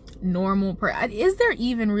normal person. Is there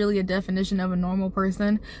even really a definition of a normal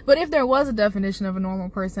person? But if there was a definition of a normal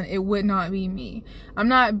person, it would not be me. I'm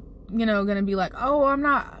not, gonna be like, oh, I'm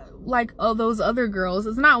not like all those other girls.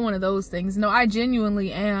 It's not one of those things. No, I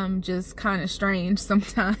genuinely am just kind of strange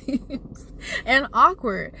sometimes and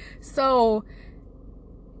awkward. So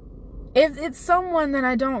if it's someone that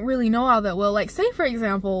I don't really know all that well, like say for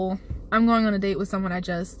example, I'm going on a date with someone I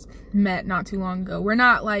just met not too long ago. We're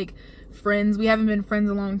not like friends. We haven't been friends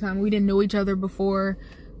a long time. We didn't know each other before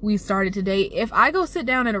we started to date. If I go sit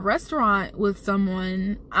down at a restaurant with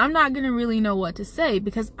someone, I'm not going to really know what to say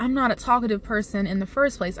because I'm not a talkative person in the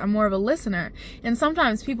first place. I'm more of a listener. And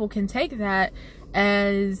sometimes people can take that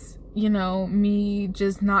as, me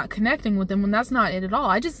just not connecting with them when that's not it at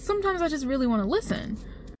all. Sometimes I just really want to listen.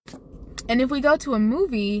 And if we go to a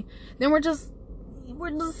movie, then we're just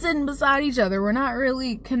sitting beside each other. We're not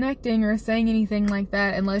really connecting or saying anything like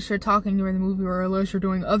that unless you're talking during the movie or unless you're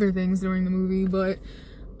doing other things during the movie. But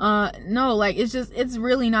no, like it's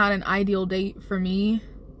really not an ideal date for me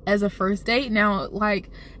as a first date. Now, like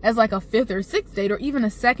as like a fifth or sixth date or even a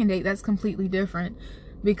second date, that's completely different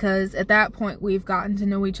because at that point we've gotten to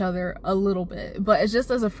know each other a little bit. But it's just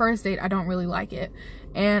as a first date, I don't really like it.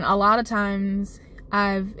 And a lot of times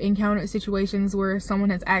I've encountered situations where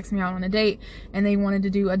someone has asked me out on a date and they wanted to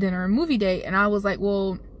do a dinner and movie date, and I was like,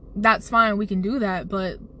 well, that's fine, we can do that,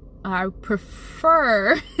 but I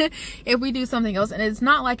prefer if we do something else. And it's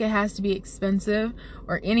not like it has to be expensive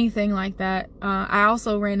or anything like that. I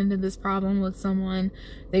also ran into this problem with someone.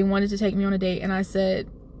 They wanted to take me on a date and I said,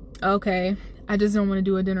 okay, I just don't want to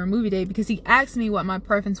do a dinner or movie date, because he asked me what my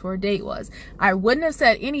preference for a date was. I wouldn't have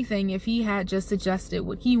said anything if he had just suggested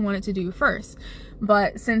what he wanted to do first.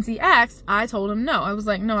 But since he asked, I told him no. I was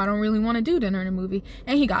like, no, I don't really want to do dinner and a movie.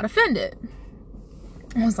 And he got offended.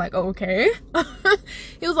 I was like, okay.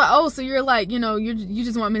 He was like, oh, so you're like, you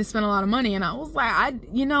just want me to spend a lot of money. And I was like,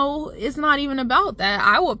 it's not even about that.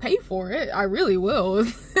 I will pay for it. I really will.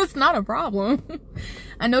 It's not a problem.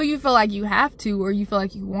 I know you feel like you have to or you feel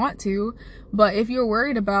like you want to, but if you're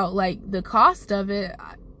worried about like the cost of it,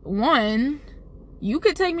 one, you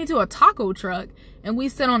could take me to a taco truck and we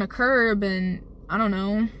sit on a curb and I don't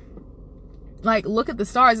know, like look at the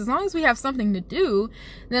stars. As long as we have something to do,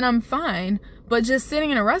 then I'm fine. But just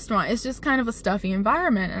sitting in a restaurant, it's just kind of a stuffy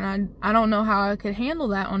environment, and I don't know how I could handle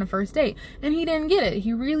that on a first date. And he didn't get it.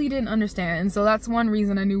 He really didn't understand. And so that's one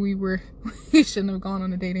reason I knew we shouldn't have gone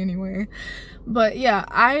on a date anyway. But yeah,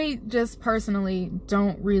 I just personally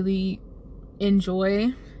don't really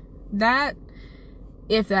enjoy that,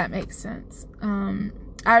 if that makes sense.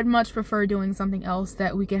 I'd much prefer doing something else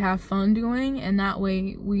that we could have fun doing, and that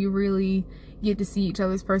way we really get to see each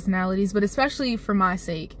other's personalities. But especially for my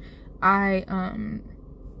sake, I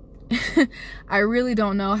really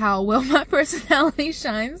don't know how well my personality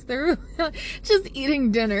shines through just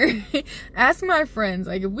eating dinner. Ask my friends,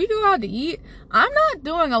 like if we go out to eat, I'm not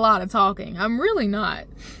doing a lot of talking. I'm really not.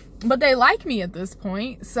 But they like me at this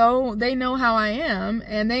point, so they know how I am,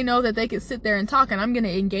 and they know that they could sit there and talk, and I'm going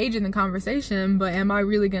to engage in the conversation, but am I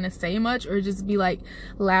really going to say much or just be like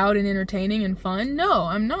loud and entertaining and fun? No,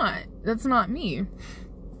 I'm not. That's not me.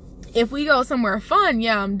 If we go somewhere fun,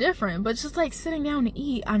 yeah, I'm different, but just like sitting down to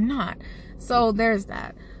eat, I'm not. So there's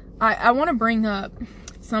that. I want to bring up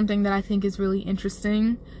something that I think is really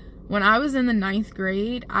interesting. When I was in the 9th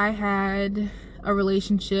grade, I had a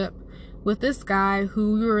relationship with this guy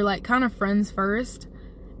who we were like kind of friends first,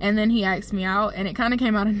 and then he asked me out, and it kind of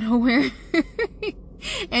came out of nowhere.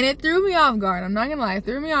 And it threw me off guard. I'm not gonna lie, it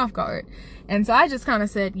threw me off guard. And so I just kind of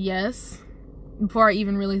said yes before I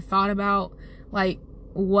even really thought about like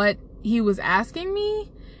what he was asking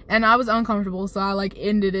me, and I was uncomfortable, so I like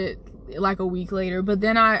ended it like a week later. But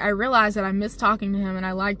then I realized that I missed talking to him and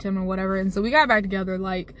I liked him or whatever, and so we got back together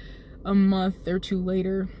like a month or two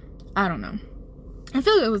later. I don't know. I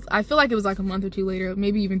feel like it was like a month or two later,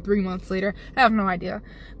 maybe even 3 months later. I have no idea.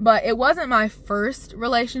 But it wasn't my first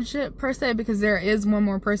relationship per se, because there is one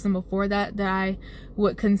more person before that that I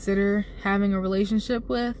would consider having a relationship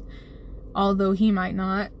with, although he might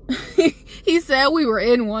not. He said we were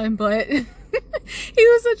in one, but He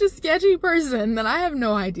was such a sketchy person that I have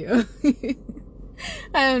no idea.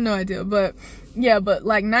 I have no idea. But yeah, but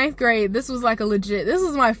like 9th grade, this was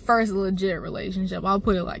my first legit relationship. I'll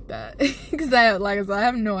put it like that. Because like I said, I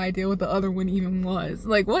have no idea what the other one even was.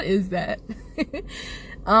 Like, what is that?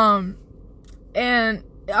 And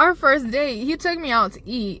our first date, he took me out to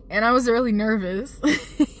eat, and I was really nervous.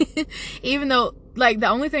 Even though, like, the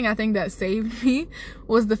only thing I think that saved me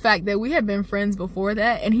was the fact that we had been friends before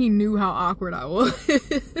that, and he knew how awkward I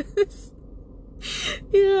was.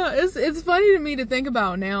 Yeah, it's funny to me to think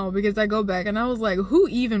about now, because I go back and I was like, who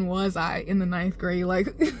even was I in the 9th grade? Like,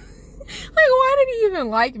 like, why did he even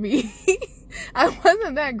like me? I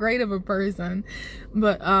wasn't that great of a person.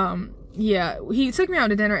 But, yeah, he took me out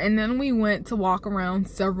to dinner, and then we went to walk around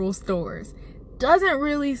several stores. Doesn't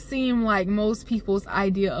really seem like most people's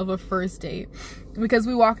idea of a first date, because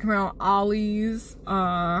we walked around Ollie's.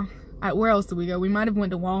 Where else did we go? We might have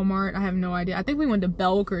went to Walmart. I have no idea. I think we went to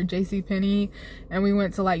Belk or JCPenney, and we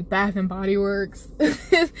went to like Bath and Body Works.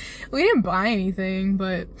 We didn't buy anything,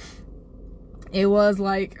 but it was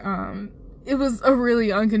like it was a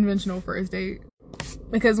really unconventional first date.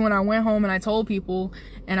 Because when I went home and I told people,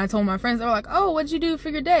 and I told my friends, they were like, oh, what'd you do for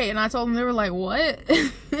your day? And I told them, they were like, what?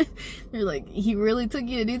 They're like, he really took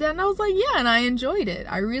you to do that? And I was like, yeah, and I enjoyed it.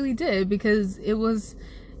 I really did, because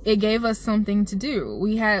it gave us something to do.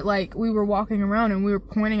 We were walking around and we were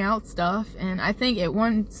pointing out stuff. And I think at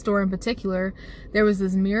one store in particular, there was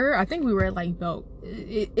this mirror. I think we were at like Belk.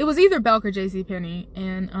 It was either Belk or JCPenney.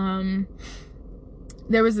 And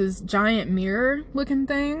there was this giant mirror looking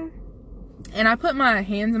thing. And I put my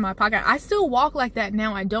hands in my pocket. I still walk like that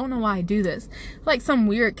now. I don't know why I do this. Like some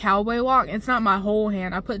weird cowboy walk. It's not my whole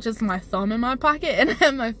hand. I put just my thumb in my pocket and I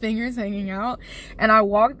have my fingers hanging out. And I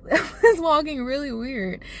was walking really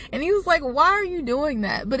weird. And he was like, why are you doing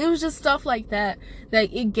that? But it was just stuff like that.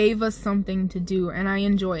 That it gave us something to do. And I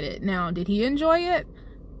enjoyed it. Now, did he enjoy it?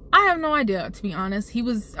 I have no idea, to be honest. He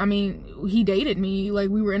dated me. Like,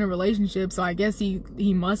 we were in a relationship. So I guess he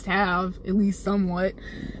must have, at least somewhat.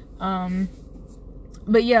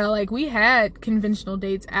 But yeah, like, we had conventional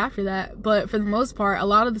dates after that, but for the most part, a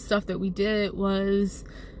lot of the stuff that we did was,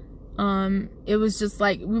 it was just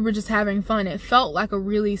like, we were just having fun. It felt like a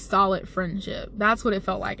really solid friendship. That's what it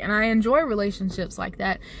felt like. And I enjoy relationships like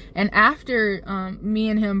that. And after, me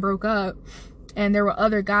and him broke up, and there were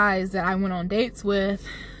other guys that I went on dates with,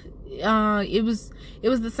 it was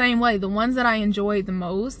the same way. The ones that I enjoyed the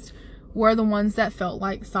most were the ones that felt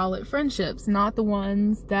like solid friendships, not the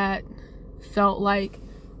ones that felt like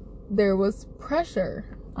there was pressure.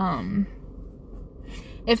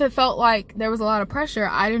 If it felt like there was a lot of pressure,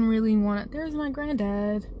 I didn't really want to. There's my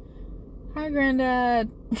granddad. Hi, Granddad.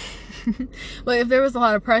 But if there was a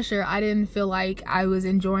lot of pressure, I didn't feel like I was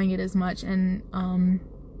enjoying it as much, and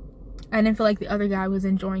I didn't feel like the other guy was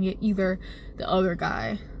enjoying it either. The other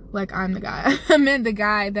guy, like, I'm the guy. I meant the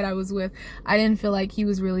guy that I was with. I didn't feel like he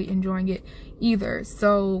was really enjoying it either.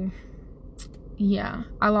 So yeah,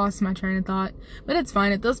 I lost my train of thought, but it's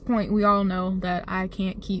fine. At this point, we all know that I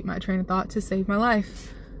can't keep my train of thought to save my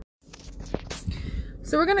life.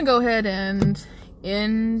 So we're gonna go ahead and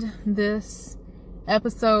end this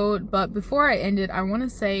episode, but before I end it, I want to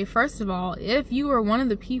say, first of all, if you were one of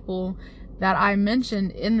the people that I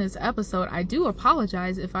mentioned in this episode, I do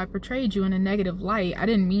apologize if I portrayed you in a negative light. I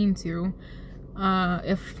didn't mean to.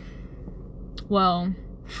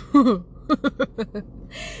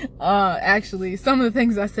 Actually, some of the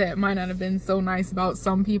things I said might not have been so nice about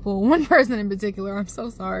some people. One person in particular, I'm so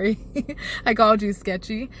sorry. I called you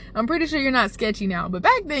sketchy. I'm pretty sure you're not sketchy now, but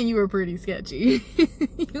back then you were pretty sketchy.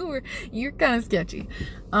 You're kind of sketchy.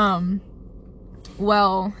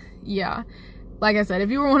 Well, yeah. Like I said, if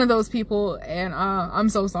you were one of those people, and I'm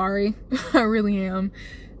so sorry, I really am,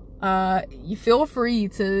 you feel free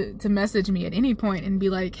to message me at any point and be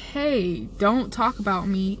like, hey, don't talk about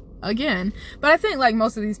me again. But I think, like,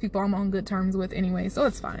 most of these people I'm on good terms with anyway, so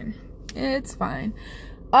it's fine. It's fine.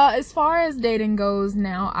 As far as dating goes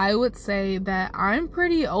now, I would say that I'm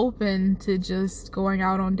pretty open to just going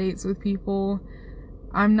out on dates with people.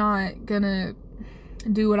 I'm not gonna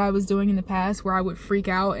do what I was doing in the past, where I would freak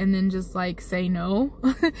out and then just like say no,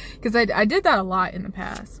 because I did that a lot in the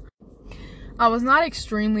past. I was not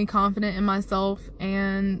extremely confident in myself,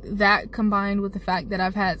 and that combined with the fact that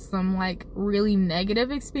I've had some like really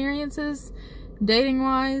negative experiences dating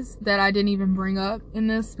wise that I didn't even bring up in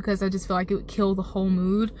this, because I just feel like it would kill the whole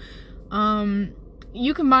mood.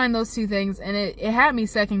 you combine those two things, and it had me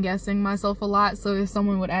second guessing myself a lot. So if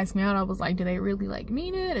someone would ask me out, I was like, do they really like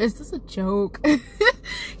mean it? Is this a joke?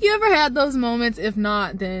 You ever had those moments? If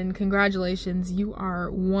not, then congratulations, you are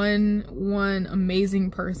one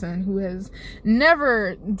amazing person who has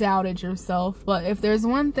never doubted yourself. But if there's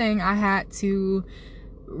one thing I had to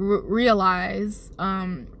realize,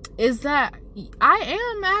 is that I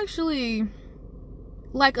am actually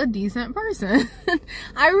like a decent person.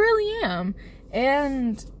 I really am.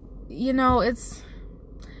 And you know, it's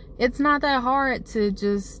not that hard to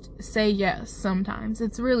just say yes sometimes.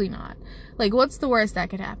 It's really not. Like, what's the worst that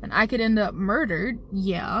could happen? I could end up murdered.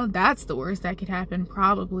 Yeah, that's the worst that could happen,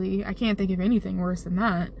 probably. I can't think of anything worse than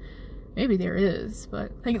that. Maybe there is,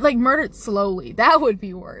 but like murdered slowly, that would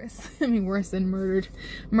be worse. I mean, worse than murdered.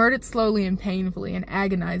 Murdered slowly and painfully and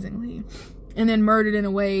agonizingly. And then murdered in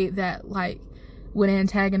a way that like would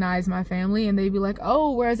antagonize my family, and they'd be like,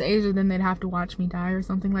 oh, where's Asia? Then they'd have to watch me die or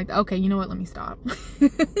something like that. Okay, you know what? Let me stop.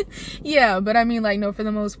 Yeah, but I mean, like, no, for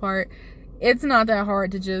the most part, it's not that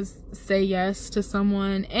hard to just say yes to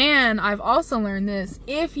someone. And I've also learned this: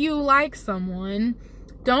 if you like someone,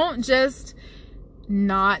 don't just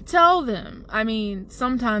not tell them. I mean,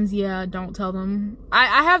 sometimes, yeah, don't tell them.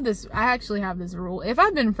 I actually have this rule. If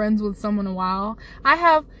I've been friends with someone a while, I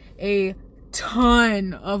have a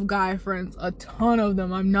ton of guy friends, a ton of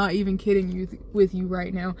them. I'm not even kidding you with you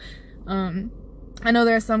right now. I know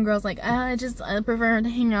there are some girls like, I prefer to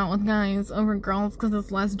hang out with guys over girls because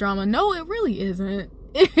it's less drama. No, it really isn't.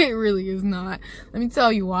 It really is not. Let me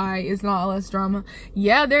tell you why it's not less drama.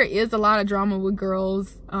 Yeah, there is a lot of drama with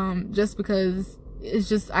girls, just because it's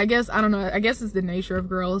just, I guess, I don't know, I guess it's the nature of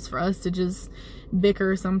girls for us to just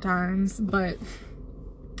bicker sometimes. But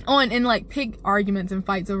and like pick arguments and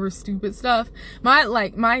fights over stupid stuff.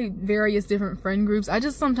 My various different friend groups, I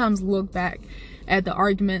just sometimes look back at the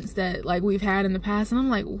arguments that like we've had in the past, and I'm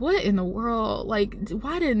like, what in the world? Like,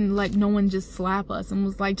 why didn't like no one just slap us and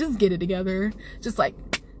was like, just get it together, just like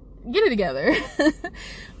get it together?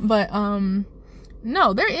 But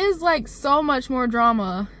no, there is like so much more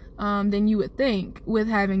drama than you would think with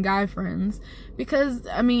having guy friends, because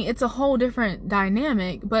I mean, it's a whole different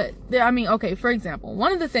dynamic. But I mean, okay, for example,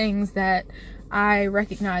 one of the things that I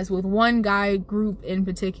recognize with one guy group in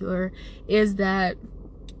particular is that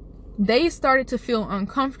they started to feel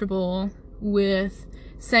uncomfortable with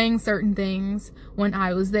saying certain things when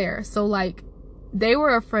I was there. So like, they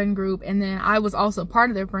were a friend group, and then I was also part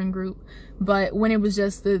of their friend group. But when it was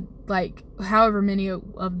just the, like, however many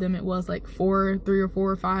of them it was, like 3 or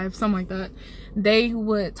 4 or 5, something like that, they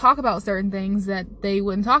would talk about certain things that they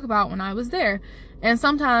wouldn't talk about when I was there. And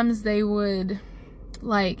sometimes they would,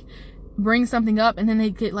 like, bring something up, and then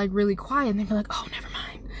they'd get, like, really quiet, and they'd be like, oh, never mind.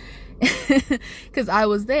 Because I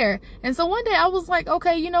was there. And so one day I was like,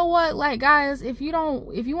 okay, you know what, like, guys, if you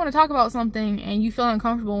want to talk about something and you feel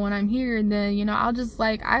uncomfortable when I'm here, then, you know, I'll just,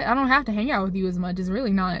 like, I don't have to hang out with you as much. It's really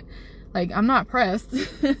not, like, I'm not pressed.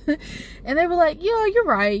 And they were like, yo, you're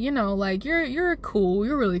right, you know, like, you're cool,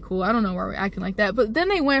 you're really cool. I don't know why we're acting like that. But then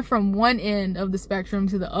they went from one end of the spectrum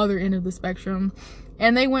to the other end of the spectrum,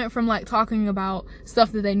 and they went from like talking about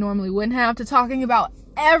stuff that they normally wouldn't have to talking about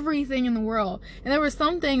everything in the world. And there were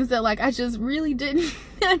some things that like I really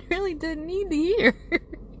didn't need to hear.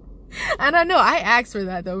 And I know I asked for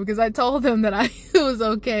that though, because I told them that it was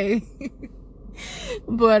okay.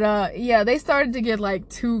 But yeah, they started to get like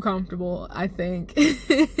too comfortable, I think.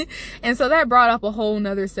 And so that brought up a whole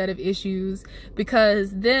nother set of issues,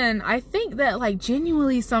 because then I think that like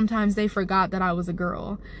genuinely sometimes they forgot that I was a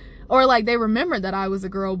girl, or like they remembered that I was a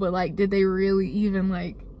girl, but like did they really even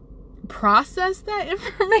like process that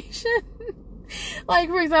information? Like,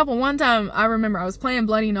 for example, one time I remember I was playing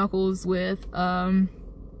Bloody Knuckles with a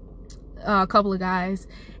couple of guys,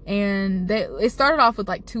 and it started off with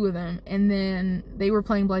like 2 of them, and then they were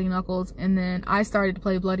playing Bloody Knuckles, and then I started to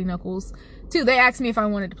play Bloody Knuckles too. They asked me if I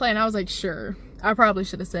wanted to play, and I was like, sure. I probably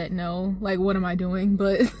should have said no, like, what am I doing?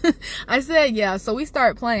 But I said yeah. So we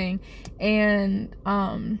start playing, and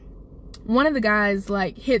one of the guys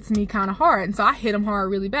like hits me kind of hard, and so I hit him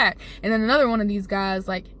hard really back. And then another one of these guys,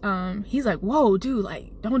 like, he's like, whoa dude,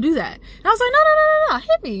 like, don't do that. And I was like, no,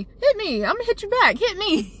 hit me, I'm gonna hit you back, hit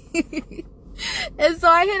me. And so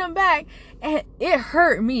I hit him back, and it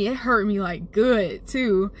hurt me like good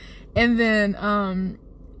too. And then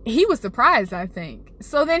he was surprised, I think.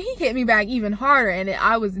 So then he hit me back even harder, and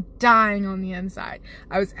I was dying on the inside.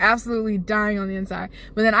 I was absolutely dying on the inside.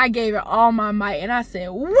 But then I gave it all my might, and I said,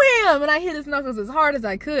 wham! And I hit his knuckles as hard as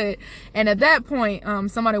I could. And at that point,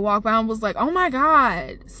 somebody walked by and was like, oh my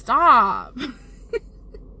God, stop.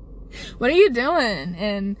 What are you doing?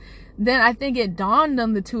 And then I think it dawned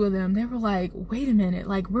on the two of them. They were like, wait a minute,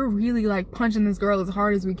 like, we're really like punching this girl as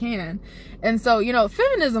hard as we can. And so, you know,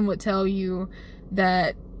 feminism would tell you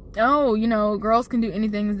that, oh, you know, girls can do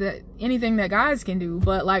anything that guys can do.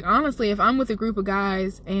 But like, honestly, if I'm with a group of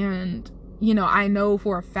guys and, you know, I know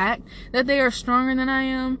for a fact that they are stronger than I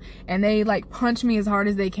am and they like punch me as hard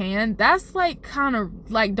as they can, that's like kind of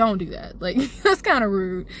like, don't do that. Like, that's kind of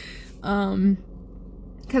rude.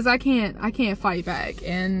 Cause I can't fight back,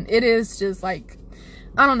 and it is just like,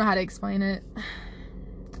 I don't know how to explain it.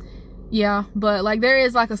 Yeah, but like, there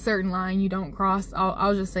is like a certain line you don't cross.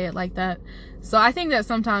 I'll just say it like that. So I think that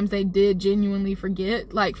sometimes they did genuinely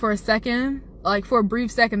forget, like for a second, like for a brief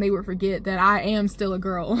second, they would forget that I am still a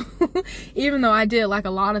girl. Even though I did like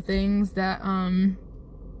a lot of things that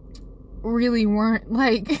really weren't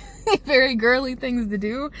like very girly things to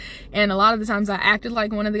do, and a lot of the times I acted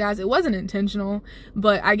like one of the guys. It wasn't intentional,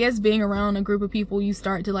 but I guess being around a group of people, you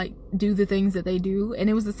start to like do the things that they do. And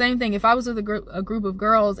it was the same thing if I was with a group of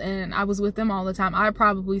girls and I was with them all the time, I'd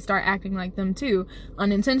probably start acting like them too,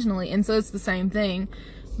 unintentionally. And so it's the same thing.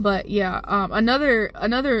 But yeah, another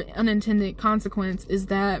unintended consequence is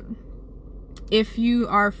that if you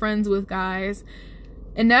are friends with guys,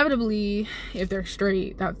 inevitably, if they're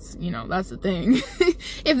straight, that's, you know, that's the thing.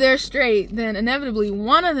 If they're straight, then inevitably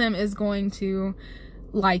one of them is going to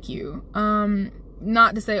like you.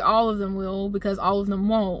 Not to say all of them will, because all of them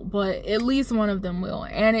won't, but at least one of them will.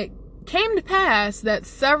 And it came to pass that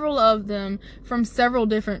several of them from several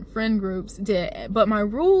different friend groups did. But my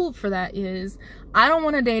rule for that is, I don't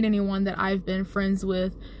want to date anyone that I've been friends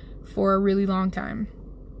with for a really long time,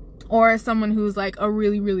 or someone who's like a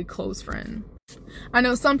really, really close friend. I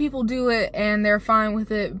know some people do it and they're fine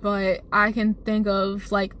with it, but I can think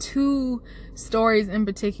of like 2 stories in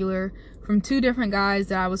particular from 2 different guys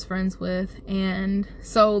that I was friends with. And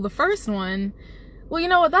so the first one, well, you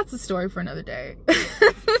know what, that's a story for another day.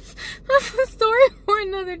 That's a story for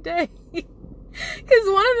another day. Because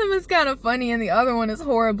one of them is kind of funny and the other one is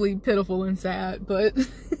horribly pitiful and sad. But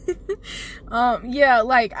yeah,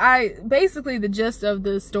 like, basically the gist of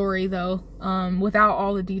the story though, without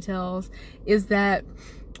all the details, is that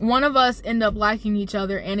one of us ended up liking each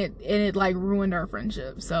other, and it like ruined our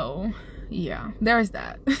friendship. So yeah, there's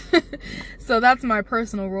that. So that's my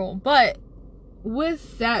personal rule. But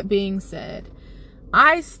with that being said,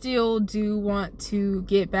 I still do want to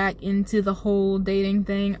get back into the whole dating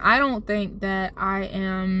thing. I don't think that I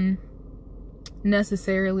am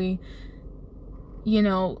necessarily, you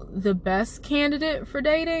know, the best candidate for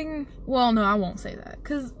dating. Well, no, I won't say that,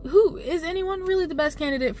 because who is anyone really the best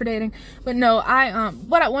candidate for dating? But no,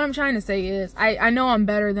 what I'm trying to say is, I know I'm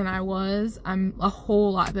better than I was. I'm a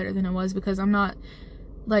whole lot better than I was, because I'm not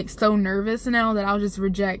like so nervous now that I'll just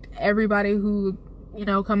reject everybody who, you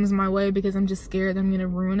know, comes my way, because I'm just scared that I'm gonna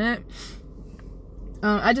ruin it.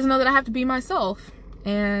 I just know that I have to be myself,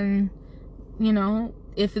 and you know,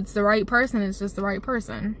 if it's the right person, it's just the right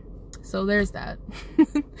person. So there's that.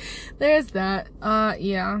 There's that.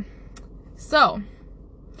 Yeah. So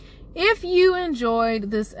if you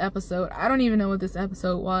enjoyed this episode, I don't even know what this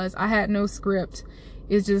episode was. I had no script.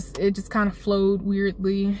 It just kind of flowed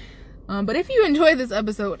weirdly. But if you enjoyed this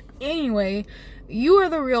episode anyway, you are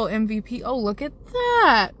the real MVP. Oh, look at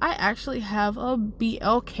that. I actually have a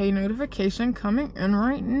BLK notification coming in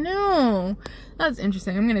right now. That's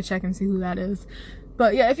interesting. I'm going to check and see who that is.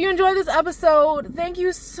 But yeah, if you enjoyed this episode, thank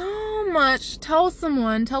you so much. Tell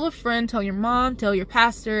someone, tell a friend, tell your mom, tell your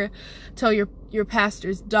pastor, tell your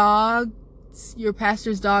pastor's dog, your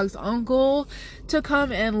pastor's dog's uncle to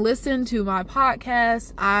come and listen to my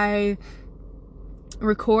podcast. I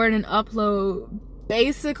record and upload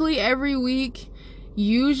basically every week.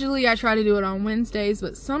 Usually I try to do it on Wednesdays,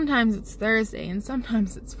 but sometimes it's Thursday and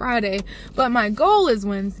sometimes it's Friday. But my goal is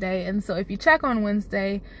Wednesday, and so if you check on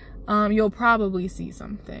Wednesday, you'll probably see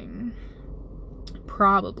something.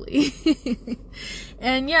 Probably.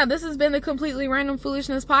 And yeah, this has been the Completely Random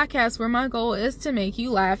Foolishness podcast, where my goal is to make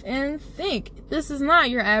you laugh and think. This is not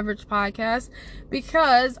your average podcast,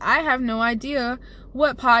 because I have no idea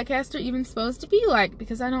what podcasts are even supposed to be like,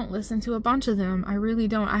 because I don't listen to a bunch of them. I really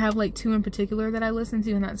don't. I have like 2 in particular that I listen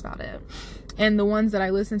to, and that's about it. And the ones that I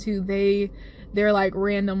listen to, they're like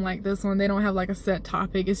random, like this one. They don't have like a set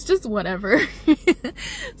topic. It's just whatever.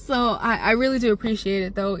 So I really do appreciate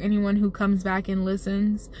it though, anyone who comes back and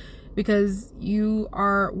listens, because you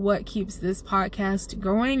are what keeps this podcast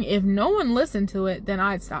going. If no one listened to it, then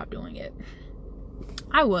I'd stop doing it.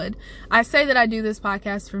 I would. I say that I do this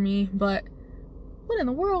podcast for me, but what in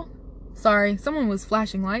the world? Sorry, someone was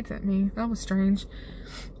flashing lights at me. That was strange.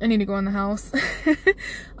 I need to go in the house.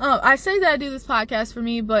 I say that I do this podcast for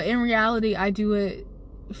me, but in reality, I do it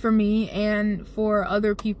for me and for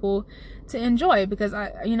other people to enjoy, because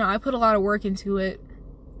I put a lot of work into it.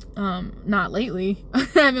 Not lately. I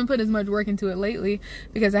haven't put as much work into it lately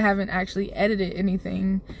because I haven't actually edited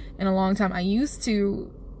anything in a long time. I used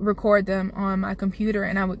to record them on my computer,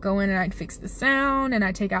 and I would go in and I'd fix the sound, and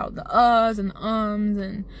I'd take out the uhs and the ums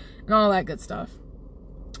and all that good stuff.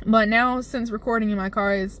 But now, since recording in my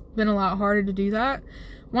car, it's been a lot harder to do that.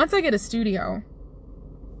 Once I get a studio,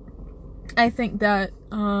 I think that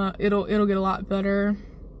it'll get a lot better.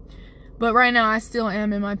 But right now, I still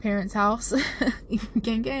am in my parents' house.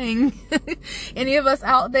 Gang, gang. Any of us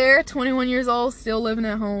out there, 21 years old, still living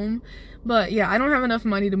at home. But yeah, I don't have enough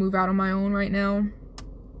money to move out on my own right now.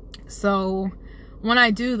 So when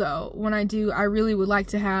I do, I really would like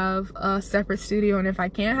to have a separate studio. And if I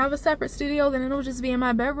can't have a separate studio, then it'll just be in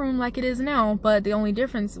my bedroom like it is now. But the only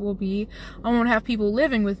difference will be I won't have people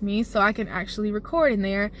living with me, so I can actually record in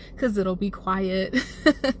there because it'll be quiet.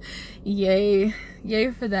 Yay.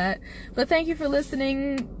 Yay for that. But thank you for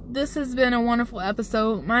listening. This has been a wonderful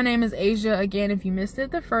episode. My name is Asia, again, if you missed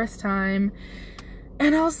it the first time.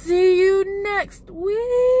 And I'll see you next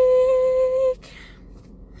week.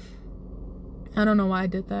 I don't know why I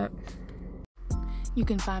did that. You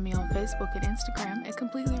can find me on Facebook and Instagram at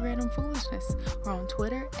Completely Random Foolishness, or on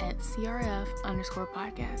Twitter at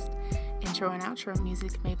CRF_podcast. Intro and outro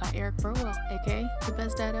music made by Eric Burwell, aka The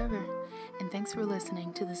Best Dad Ever. And thanks for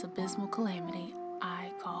listening to this abysmal calamity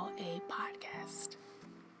I call a podcast.